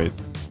 fuck. Oh, wait.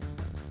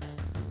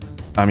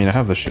 I mean, I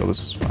have the shield. This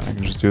is fine. I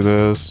can just do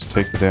this.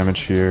 Take the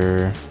damage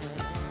here.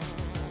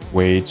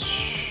 Wait.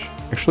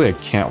 Actually, I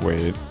can't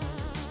wait.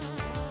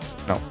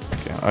 No,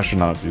 okay. I should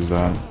not have used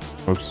that.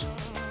 Oops.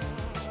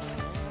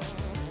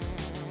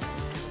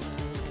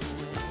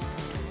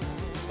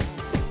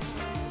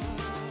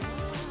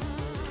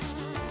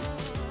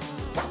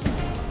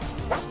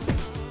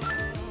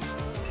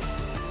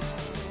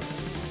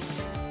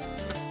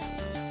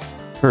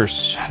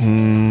 Curse.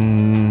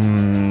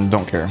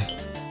 Don't care.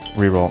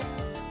 Reroll.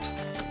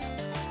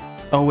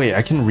 Oh wait,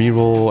 I can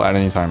reroll at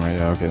any time, right?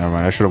 Yeah, okay, never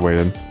mind. I should have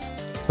waited.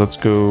 So let's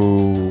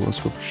go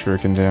for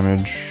shuriken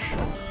damage.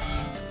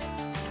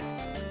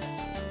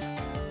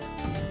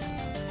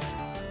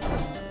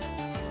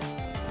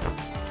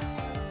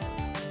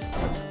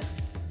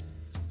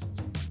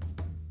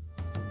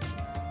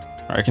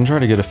 I can try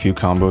to get a few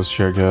combos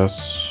here, I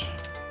guess.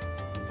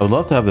 I would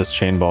love to have this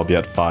chain ball be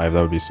at 5.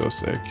 That would be so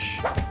sick.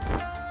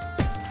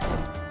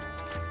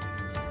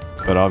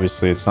 But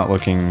obviously, it's not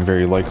looking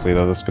very likely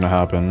that that's going to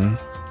happen.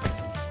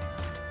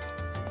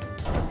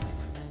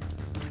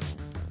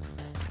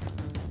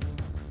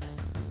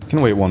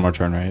 Can wait one more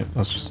turn, right?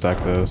 Let's just stack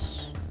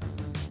this.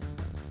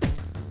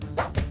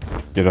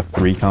 Get a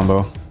 3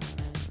 combo.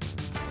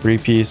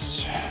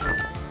 3-piece.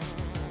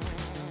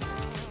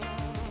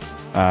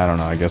 I don't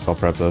know. I guess I'll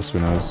prep this. Who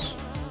knows?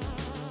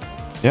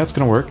 Yeah, it's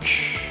gonna work.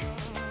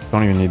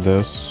 Don't even need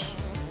this.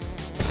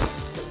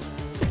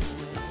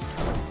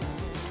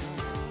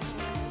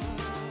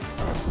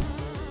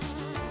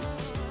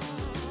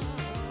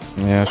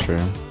 Yeah,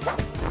 sure.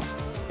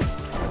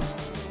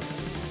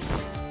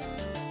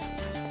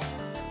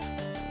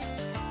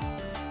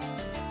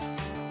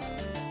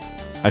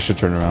 I should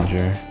turn around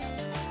here.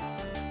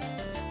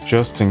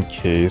 Just in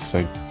case,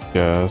 I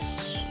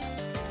guess.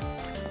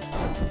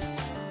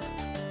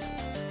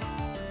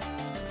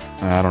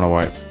 I don't know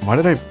why. Why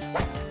did I...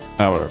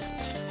 Oh, whatever.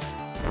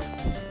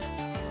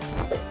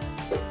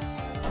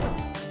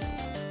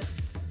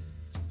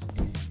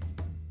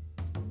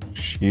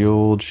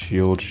 Shield,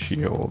 shield,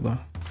 shield.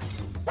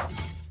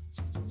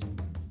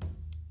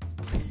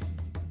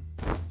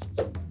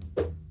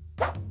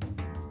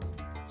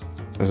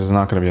 This is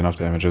not going to be enough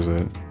damage, is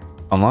it?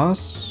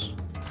 Unless...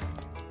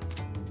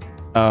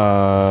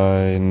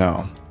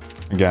 no.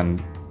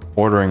 Again,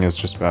 ordering is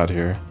just bad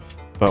here.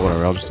 But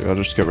whatever, I'll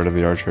just get rid of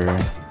the archer.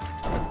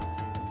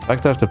 The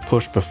fact that I have to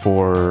push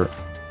before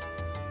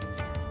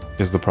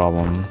is the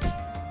problem.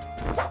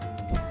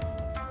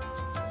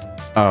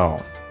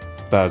 Oh.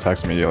 That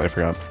attacks immediately, I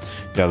forgot.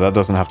 Yeah, that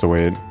doesn't have to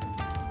wait.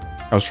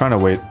 I was trying to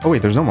wait. Oh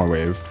wait, there's no more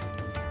wave.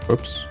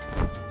 Whoops.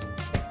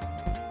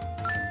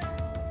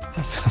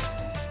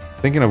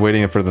 Thinking of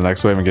waiting for the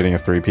next wave and getting a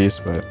 3-piece,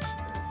 but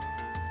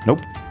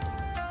nope.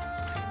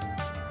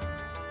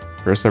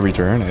 First every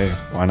turn? Hey,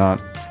 why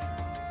not?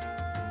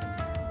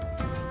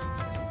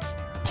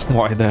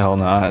 Why the hell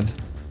not?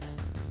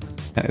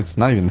 It's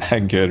not even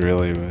that good,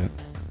 really, but...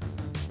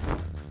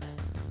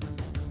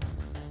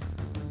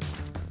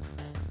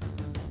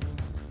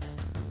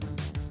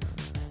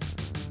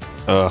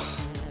 Ugh,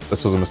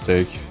 this was a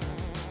mistake.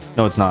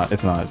 No, it's not.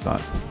 It's not. It's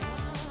not.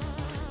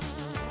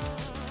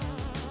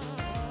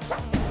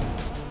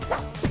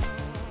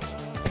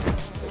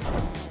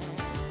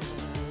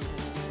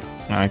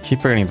 I keep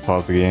forgetting to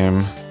pause the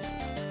game.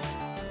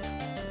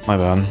 My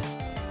bad.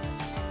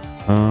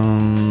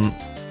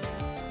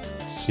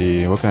 Let's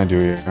see. What can I do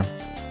here?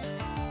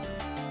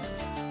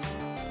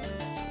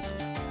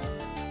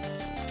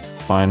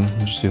 Fine.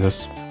 I'll just do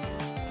this.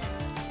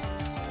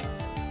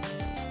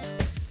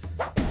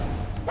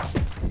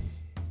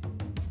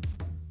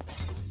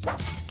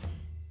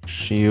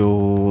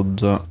 Shield.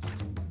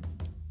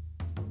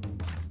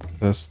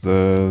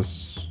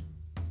 This.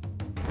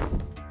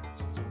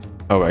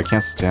 Oh, I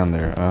can't stand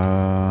there.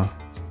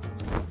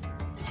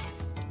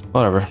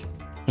 Whatever. I'm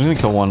just gonna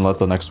kill one, let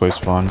the next wave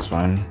spawn. It's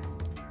fine.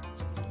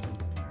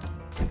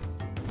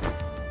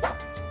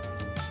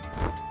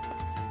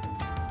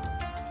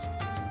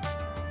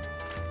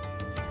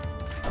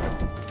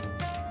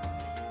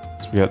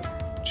 So we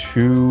got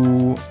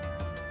 2.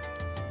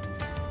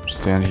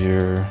 Stand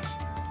here.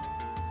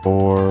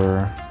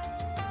 4.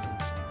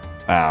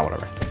 Ah,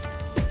 whatever.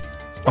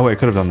 Oh, wait, I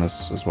could have done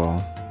this as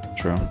well.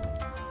 True.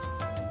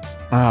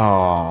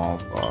 Oh,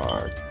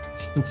 fuck.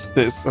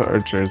 This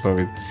archer is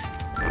always...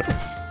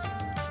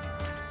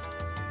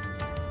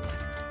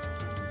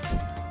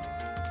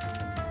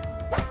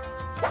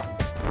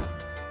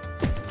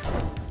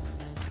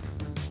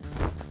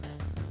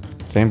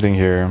 Same thing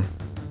here.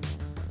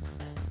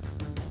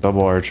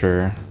 Double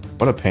archer.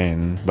 What a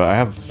pain. But I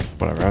have...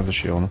 Whatever, I have the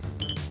shield.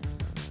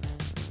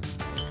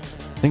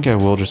 I think I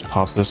will just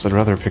pop this. I'd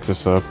rather pick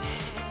this up.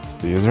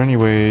 Let's see, is there any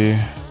way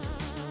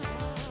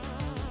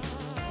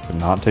to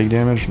not take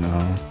damage? No.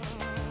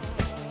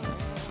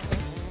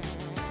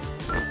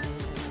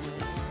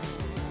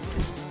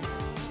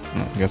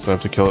 I guess I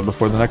have to kill it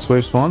before the next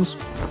wave spawns.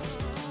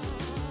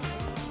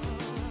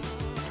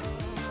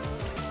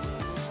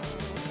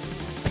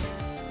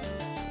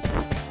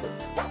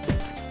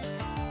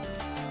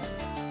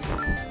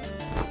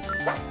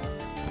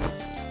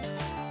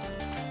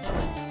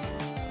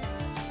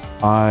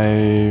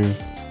 Five,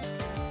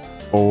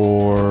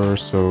 4,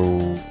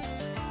 so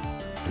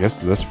I guess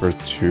this for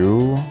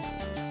 2.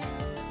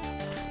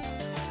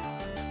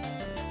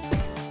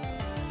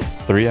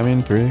 3, I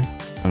mean 3.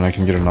 And I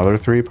can get another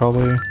 3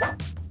 probably on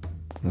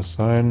this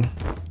side.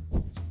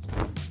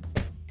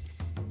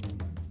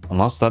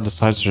 Unless that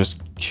decides to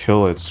just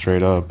kill it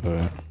straight up,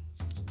 but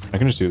I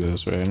can just do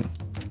this, right?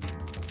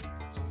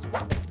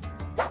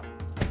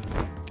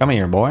 Come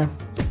here, boy.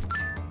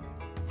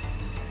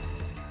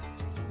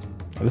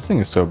 Oh, this thing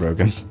is so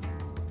broken.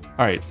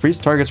 All right, freeze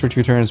targets for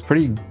 2 turns.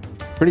 Pretty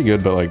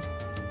good, but like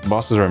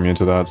bosses are immune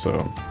to that,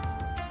 so.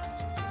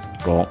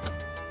 Well,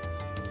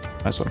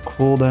 nice one.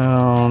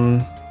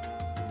 Cooldown.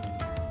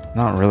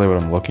 Not really what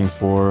I'm looking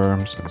for. I'm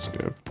just gonna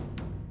skip.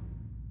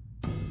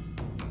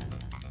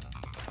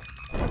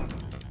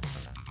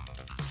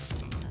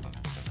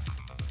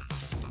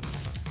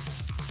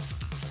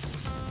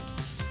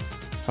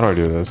 How do I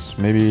do this?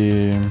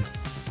 Maybe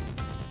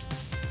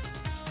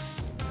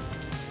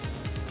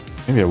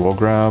I will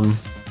grab.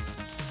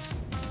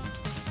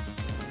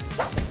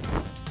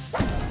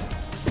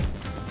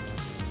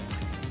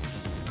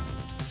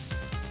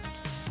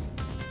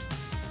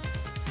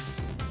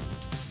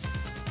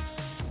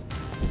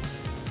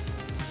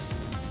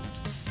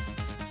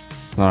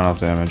 Not enough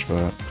damage,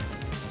 but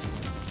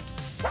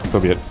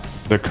could be it.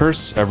 The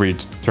curse every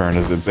turn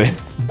is insane.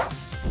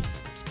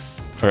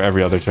 Or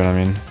every other turn, I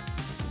mean.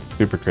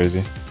 Super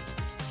crazy.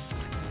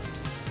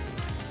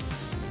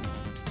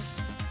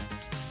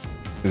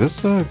 Is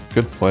this a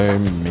good play?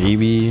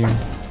 Maybe.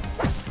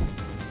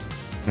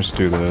 Let's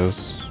do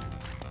this.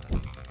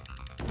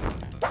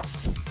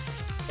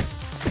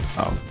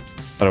 Oh,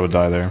 thought I would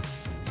die there.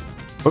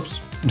 Whoops.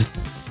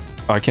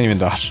 Oh, I can't even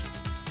dodge.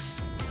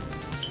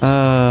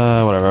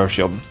 Whatever, I have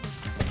shield.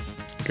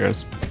 Who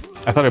cares?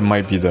 I thought it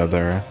might be dead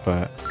there,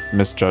 but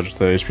misjudged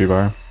the HP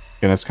bar.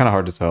 And it's kind of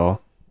hard to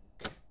tell.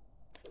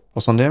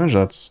 Also on damage,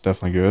 that's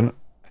definitely good.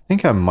 I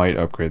think I might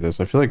upgrade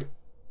this. I feel like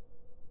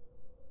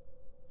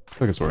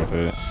it's worth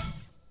it.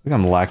 I think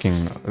I'm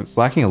lacking. It's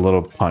lacking a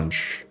little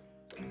punch.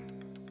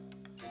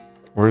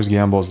 Whereas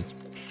Gamble's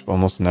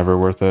almost never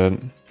worth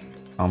it.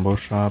 Combo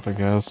shop, I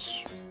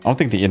guess. I don't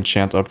think the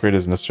enchant upgrade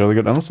is necessarily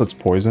good unless it's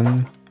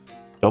poison.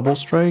 Double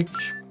strike.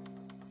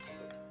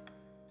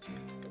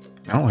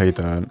 I don't hate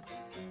that.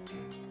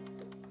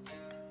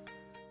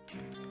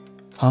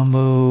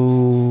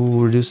 Combo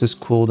reduces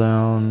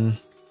cooldown.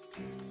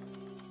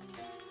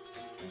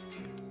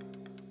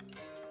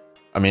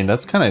 I mean,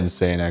 that's kind of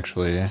insane,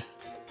 actually. When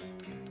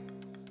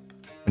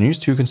you use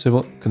 2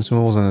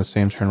 consumables in the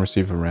same turn,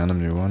 receive a random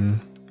new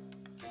one.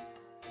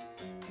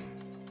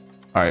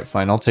 Alright,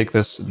 fine. I'll take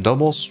this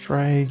double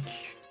strike.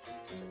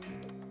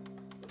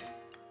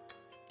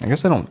 I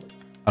guess I don't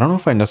know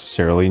if I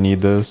necessarily need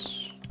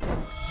this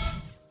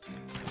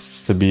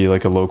to be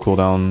like a low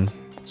cooldown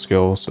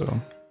skill,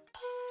 so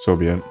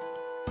be it.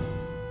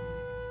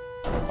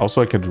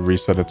 Also, I could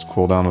reset its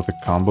cooldown with a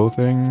combo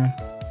thing.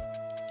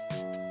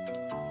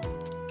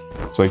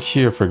 So like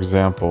here, for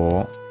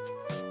example...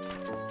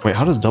 Wait,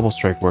 how does double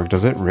strike work?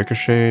 Does it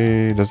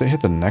ricochet? Does it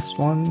hit the next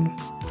one?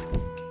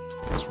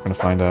 So we're gonna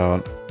find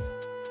out.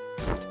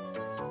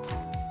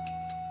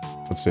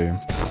 Let's see.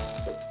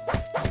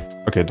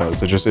 Okay, it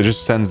does. It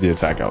just sends the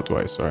attack out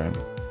twice, alright.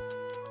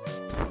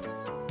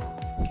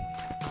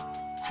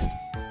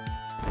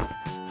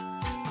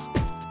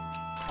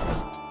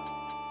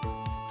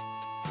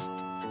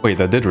 Wait,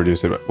 that did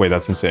reduce it. Wait,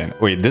 that's insane.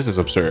 Wait, this is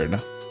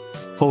absurd.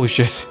 Holy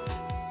shit.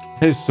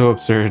 That is so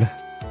absurd.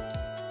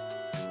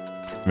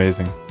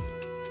 Amazing.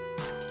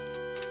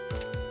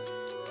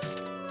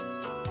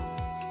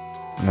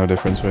 No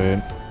difference,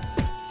 wait.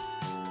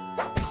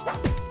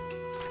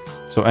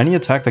 So any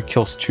attack that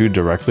kills 2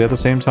 directly at the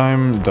same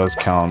time does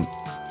count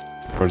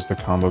towards the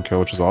combo kill,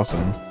 which is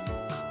awesome.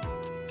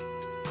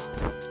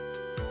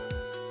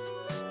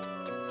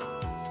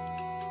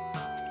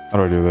 How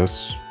do I do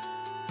this?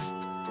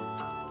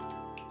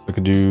 I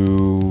could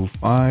do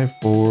 5,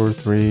 4,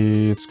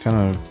 3. It's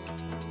kind of...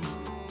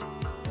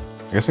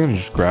 I guess I can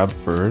just grab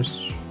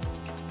first.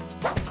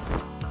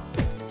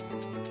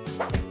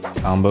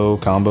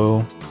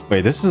 Combo.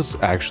 Wait, this is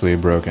actually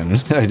broken.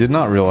 I did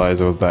not realize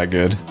it was that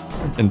good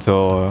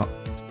until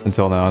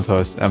now.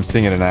 I'm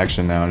seeing it in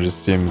action now. It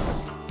just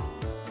seems...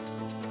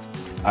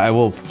 I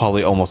will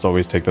probably almost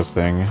always take this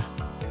thing.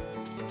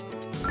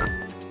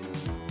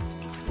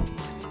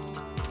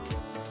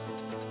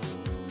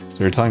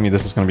 So you're telling me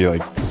this is going to be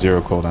like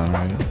 0 cooldown,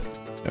 right?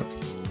 Yep.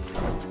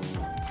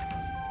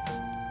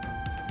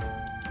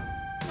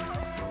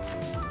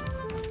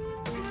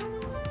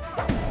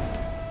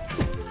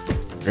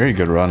 Very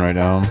good run right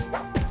now.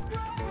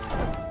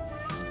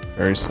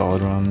 Very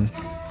solid run.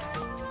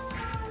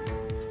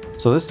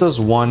 So this does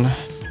 1,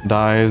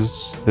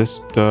 dies. This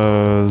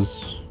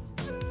does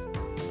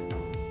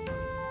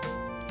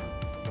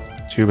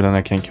 2, but then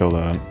I can't kill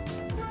that.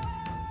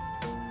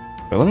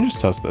 Okay, let me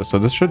just test this. So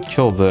this should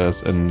kill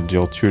this and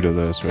deal 2 to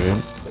this,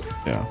 right?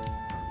 Yeah.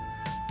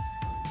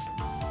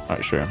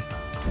 Alright, sure.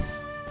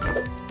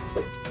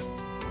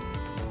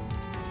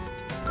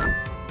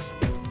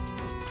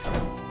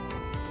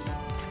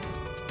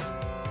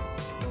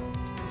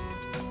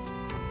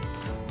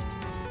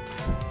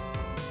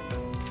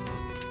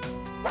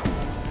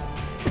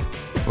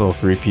 Little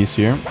 3-piece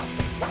here.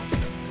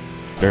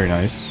 Very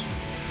nice.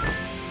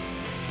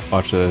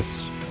 Watch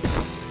this.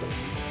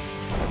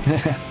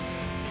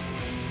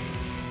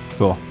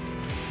 Cool.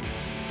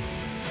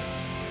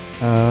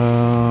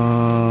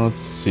 Let's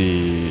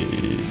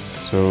see.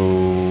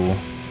 So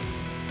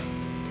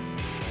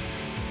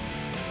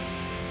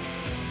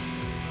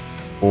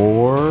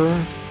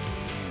 4.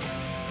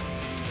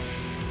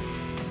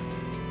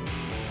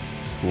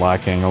 It's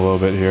lacking a little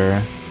bit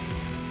here.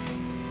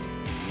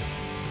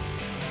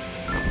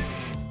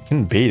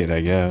 Can bait it,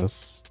 I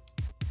guess.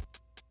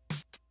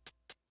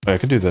 Wait, I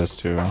could do this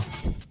too.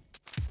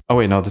 Oh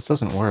wait, no, this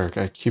doesn't work.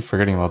 I keep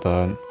forgetting about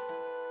that.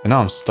 And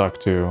now I'm stuck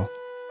too.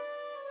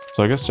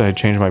 So I guess I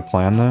change my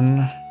plan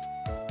then.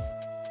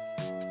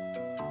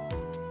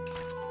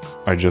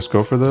 I just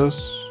go for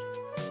this.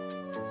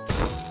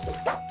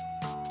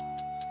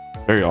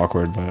 Very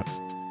awkward, but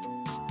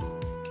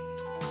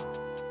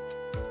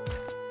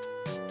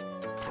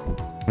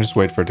I just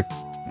wait for it to.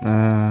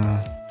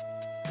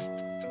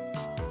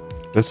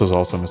 This was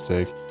also a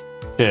mistake.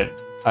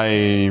 Shit,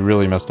 I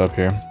really messed up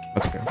here.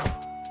 That's okay.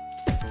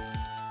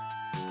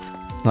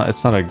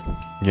 It's not a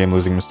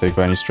game-losing mistake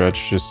by any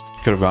stretch. Just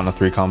could have gotten a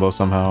 3 combo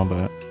somehow,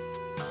 but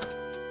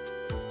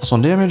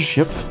 +1 damage.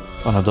 Yep,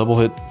 on a double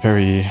hit,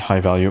 very high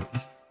value.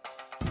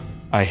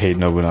 I hate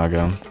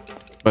Nobunaga.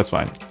 That's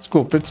fine. It's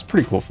cool. It's a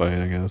pretty cool fight,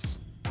 I guess.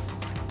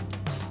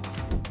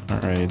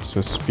 Alright,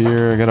 so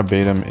spear. I gotta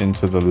bait him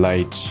into the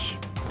light.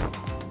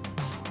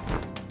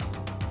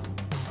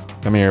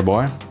 Come here,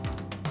 boy.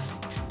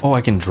 Oh,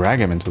 I can drag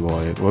him into the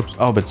light. Whoops.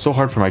 Oh, but it's so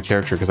hard for my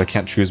character because I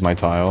can't choose my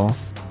tile.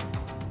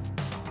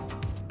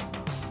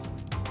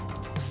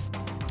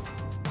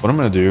 What I'm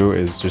gonna do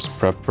is just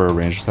prep for a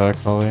ranged attack,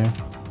 probably.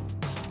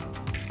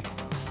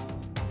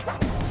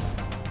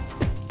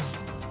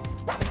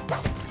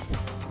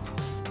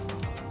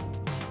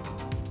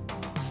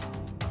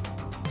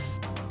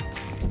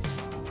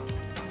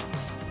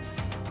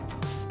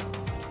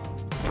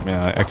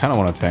 Man, I kind of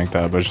want to tank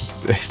that, but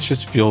it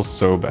just feels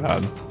so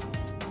bad.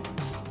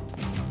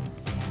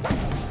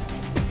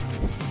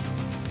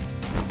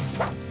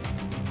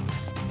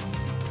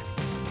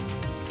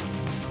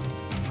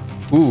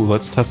 Ooh,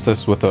 let's test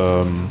this with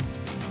yeah,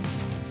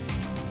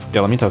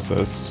 let me test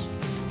this.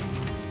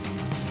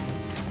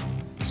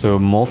 So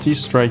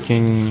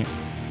multi-striking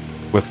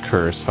with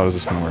curse, how is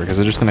this gonna work? Is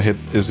it just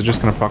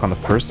gonna proc on the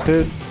first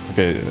hit?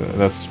 Okay,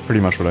 that's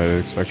pretty much what I'd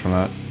expect from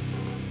that.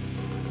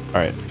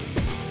 Alright.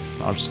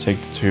 I'll just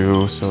take the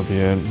 2, so be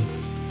it.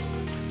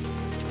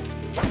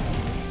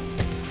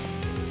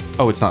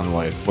 Oh, it's not in the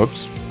light.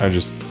 Whoops. I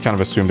just kind of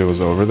assumed it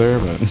was over there,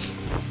 but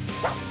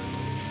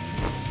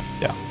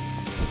yeah.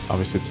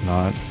 Obviously it's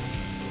not.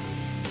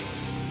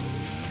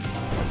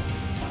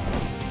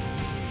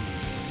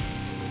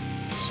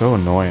 So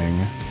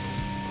annoying.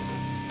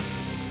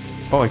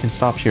 Oh, I can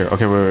stop here.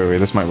 Okay, wait.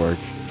 This might work.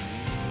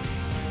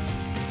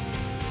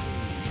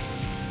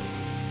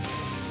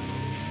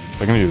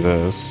 I'm gonna do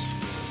this.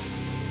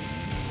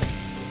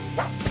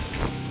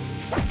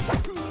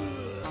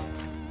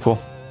 Cool.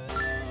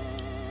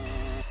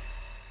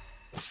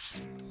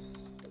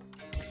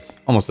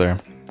 Almost there.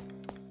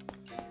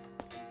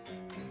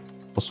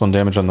 +1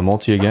 damage on the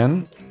multi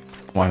again.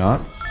 Why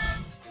not?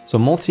 So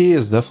multi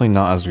is definitely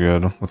not as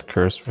good with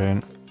curse,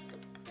 right?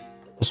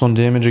 +1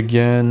 damage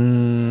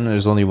again.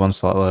 There's only 1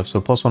 slot left. So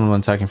 +1 when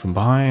attacking from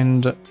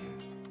behind.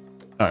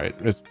 Alright,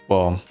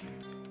 well,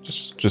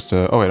 just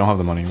oh, I don't have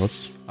the money.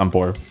 Whoops. I'm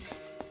poor.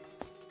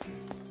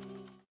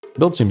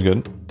 Build seems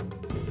good.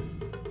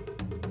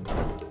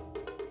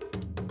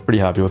 Pretty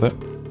happy with it.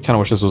 Kind of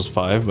wish this was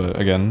 5, but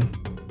again,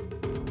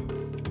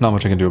 not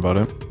much I can do about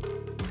it.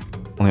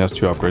 Only has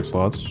 2 upgrade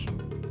slots.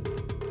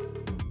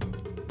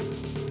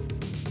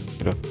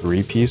 Get a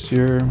 3-piece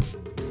here.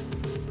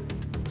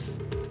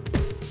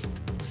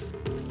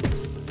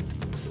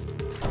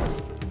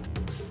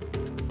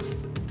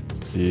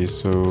 See,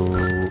 so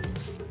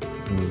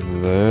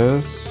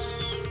this.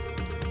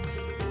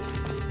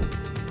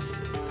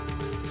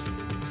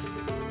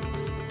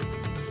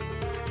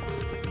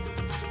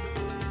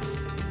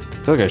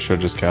 I feel like I should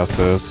just cast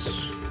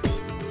this.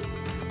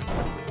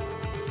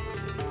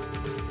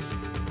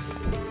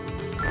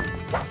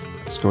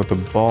 Let's go with the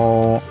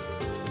ball.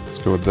 Let's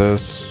go with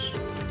this.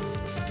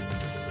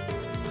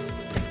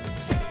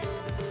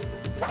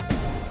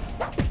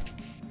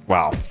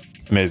 Wow.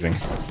 Amazing.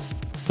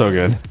 So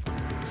good.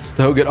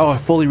 So good. Oh, I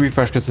fully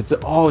refreshed because it's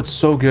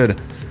so good.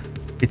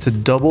 It's a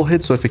double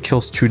hit, so if it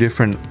kills 2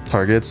 different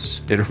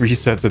targets, it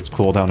resets its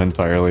cooldown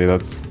entirely.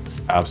 That's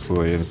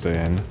absolutely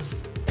insane.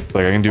 It's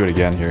like I can do it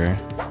again here.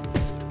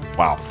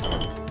 Wow.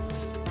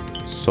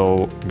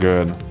 So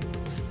good.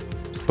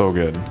 So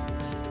good.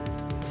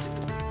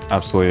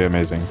 Absolutely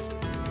amazing.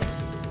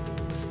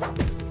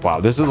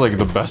 Wow, this is like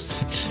the best.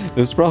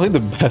 This is probably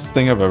the best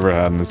thing I've ever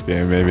had in this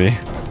game, maybe.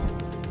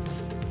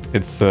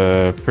 It's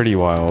pretty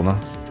wild.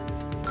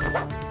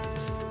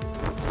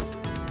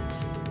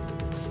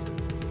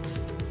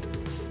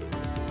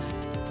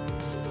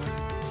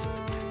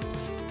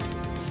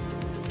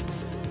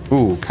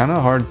 Ooh, kind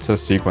of hard to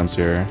sequence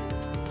here.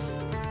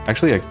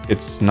 Actually,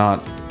 it's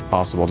not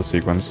possible to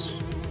sequence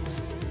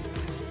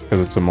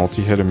because it's a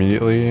multi-hit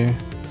immediately.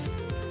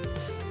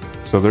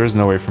 So there is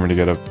no way for me to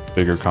get a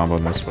bigger combo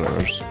in this.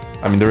 Whatever.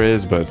 I mean, there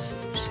is, but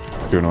it's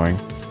Too annoying.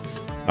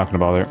 Not gonna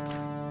bother.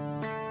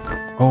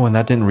 Oh, and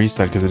that didn't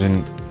reset because it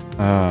didn't...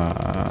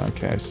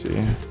 okay, I see.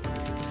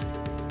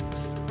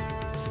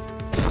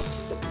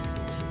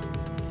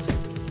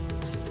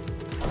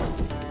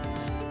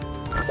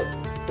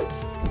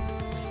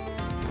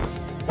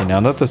 Okay, now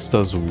that this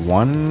does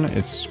 1,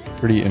 it's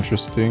pretty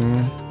interesting.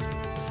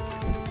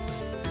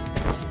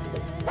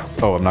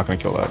 Oh, I'm not gonna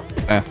kill that.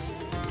 Eh.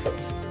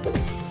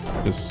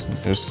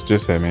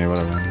 Just hit me,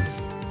 whatever.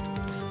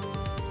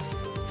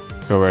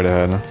 Go right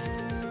ahead.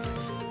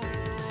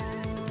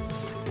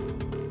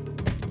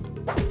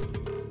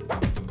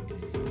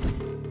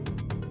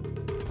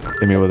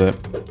 Hit me with it.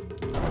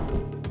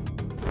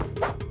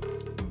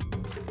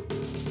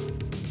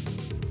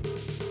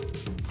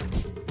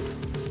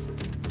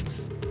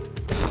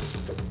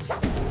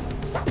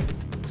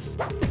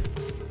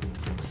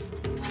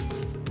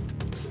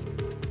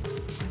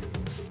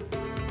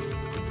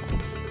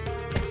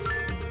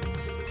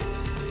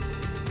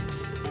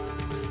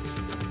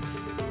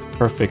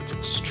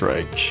 Perfect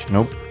strike.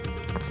 Nope.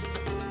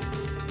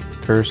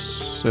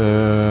 Curse.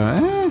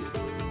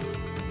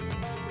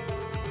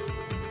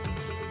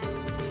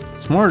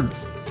 It's more.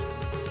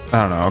 I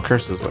don't know.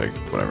 Curse is like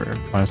whatever.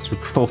 -2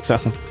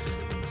 cooldown.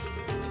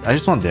 I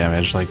just want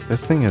damage. Like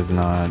this thing is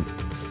not.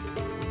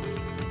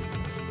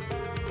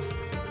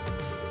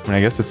 I mean,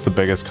 I guess it's the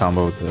biggest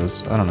combo with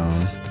this. I don't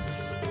know.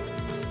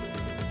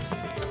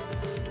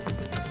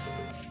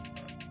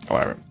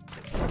 Whatever.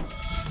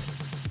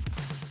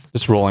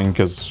 Just rolling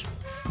because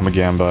I'm a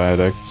Gamba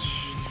addict.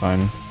 It's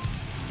fine.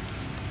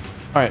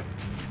 Alright.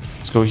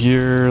 Let's go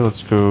here.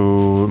 Let's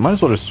go... Might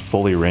as well just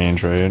fully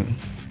range, right?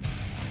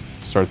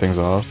 Start things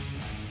off.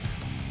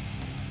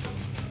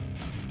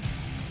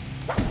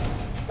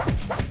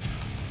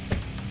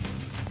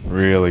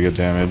 Really good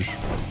damage.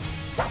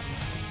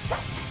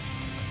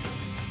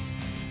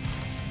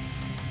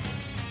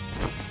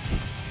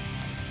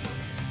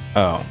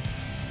 Oh.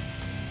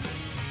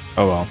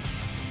 Oh well.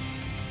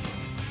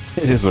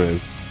 It is what it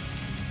is.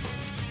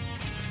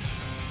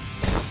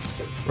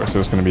 Of course,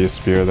 there's going to be a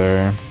spear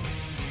there.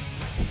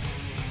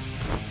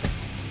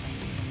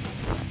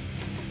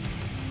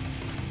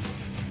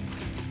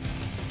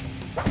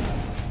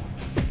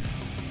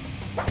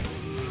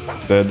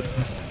 Dead.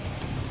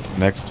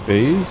 Next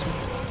phase.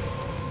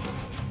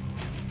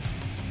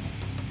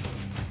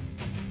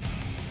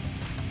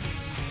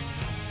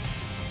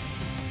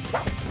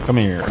 Come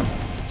here.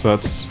 So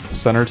that's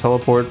center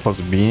teleport plus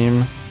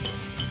beam.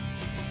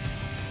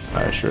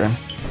 Alright, sure.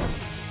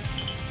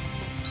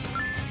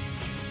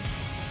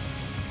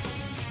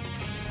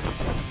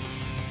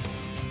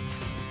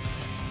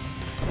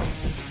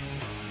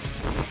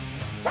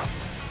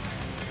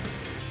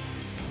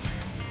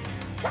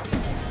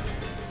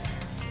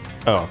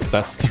 Oh,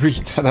 that's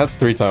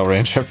three tile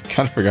range. I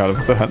kind of forgot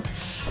about that.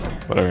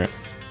 Whatever. Is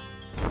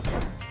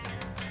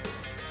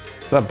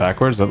that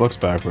backwards? That looks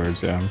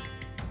backwards, yeah.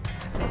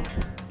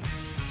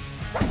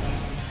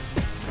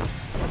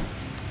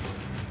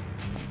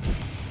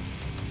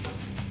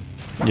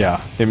 Yeah,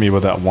 hit me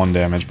with that 1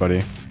 damage,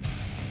 buddy.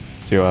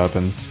 See what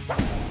happens.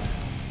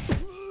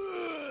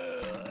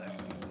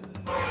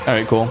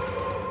 Alright, cool.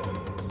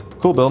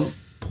 Cool build.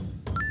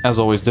 As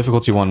always,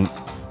 difficulty 1,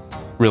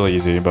 really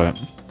easy, but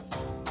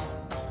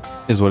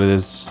is what it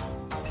is.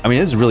 I mean,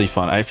 it's really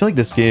fun. I feel like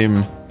this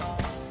game...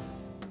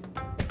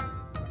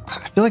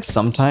 I feel like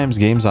sometimes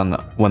games on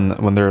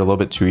when they're a little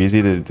bit too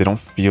easy, they don't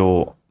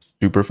feel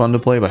super fun to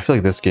play, but I feel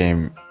like this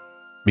game,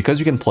 because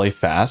you can play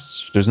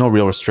fast, there's no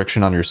real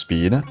restriction on your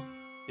speed.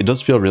 It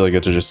does feel really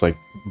good to just like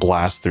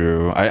blast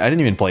through. I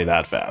didn't even play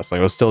that fast. Like,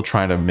 I was still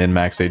trying to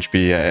min-max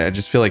HP. I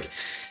just feel like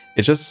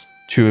it's just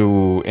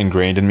too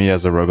ingrained in me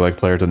as a roguelike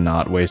player to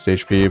not waste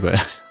HP,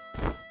 but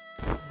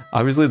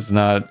obviously it's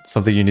not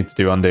something you need to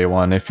do on day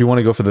one. If you want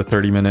to go for the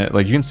 30-minute,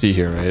 like you can see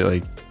here, right?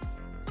 Like,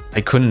 I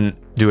couldn't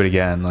do it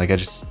again. Like,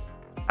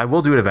 I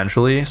will do it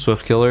eventually,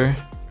 Swift Killer,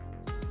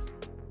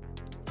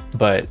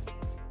 but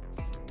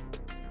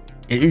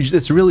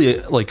it's really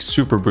like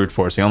super brute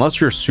forcing.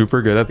 Unless you're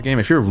super good at the game.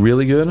 If you're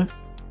really good,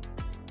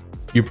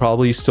 you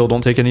probably still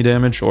don't take any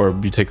damage, or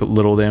you take a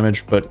little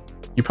damage, but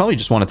you probably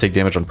just want to take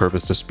damage on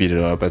purpose to speed it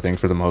up, I think,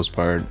 for the most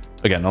part.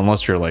 Again,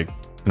 unless you're like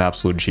an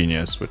absolute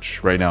genius,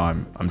 which right now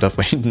I'm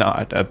definitely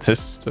not at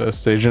this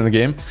stage in the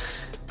game.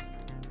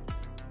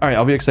 All right,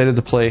 I'll be excited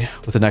to play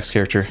with the next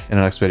character in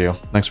the next video.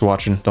 Thanks for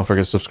watching. Don't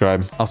forget to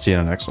subscribe. I'll see you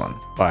in the next one.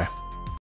 Bye.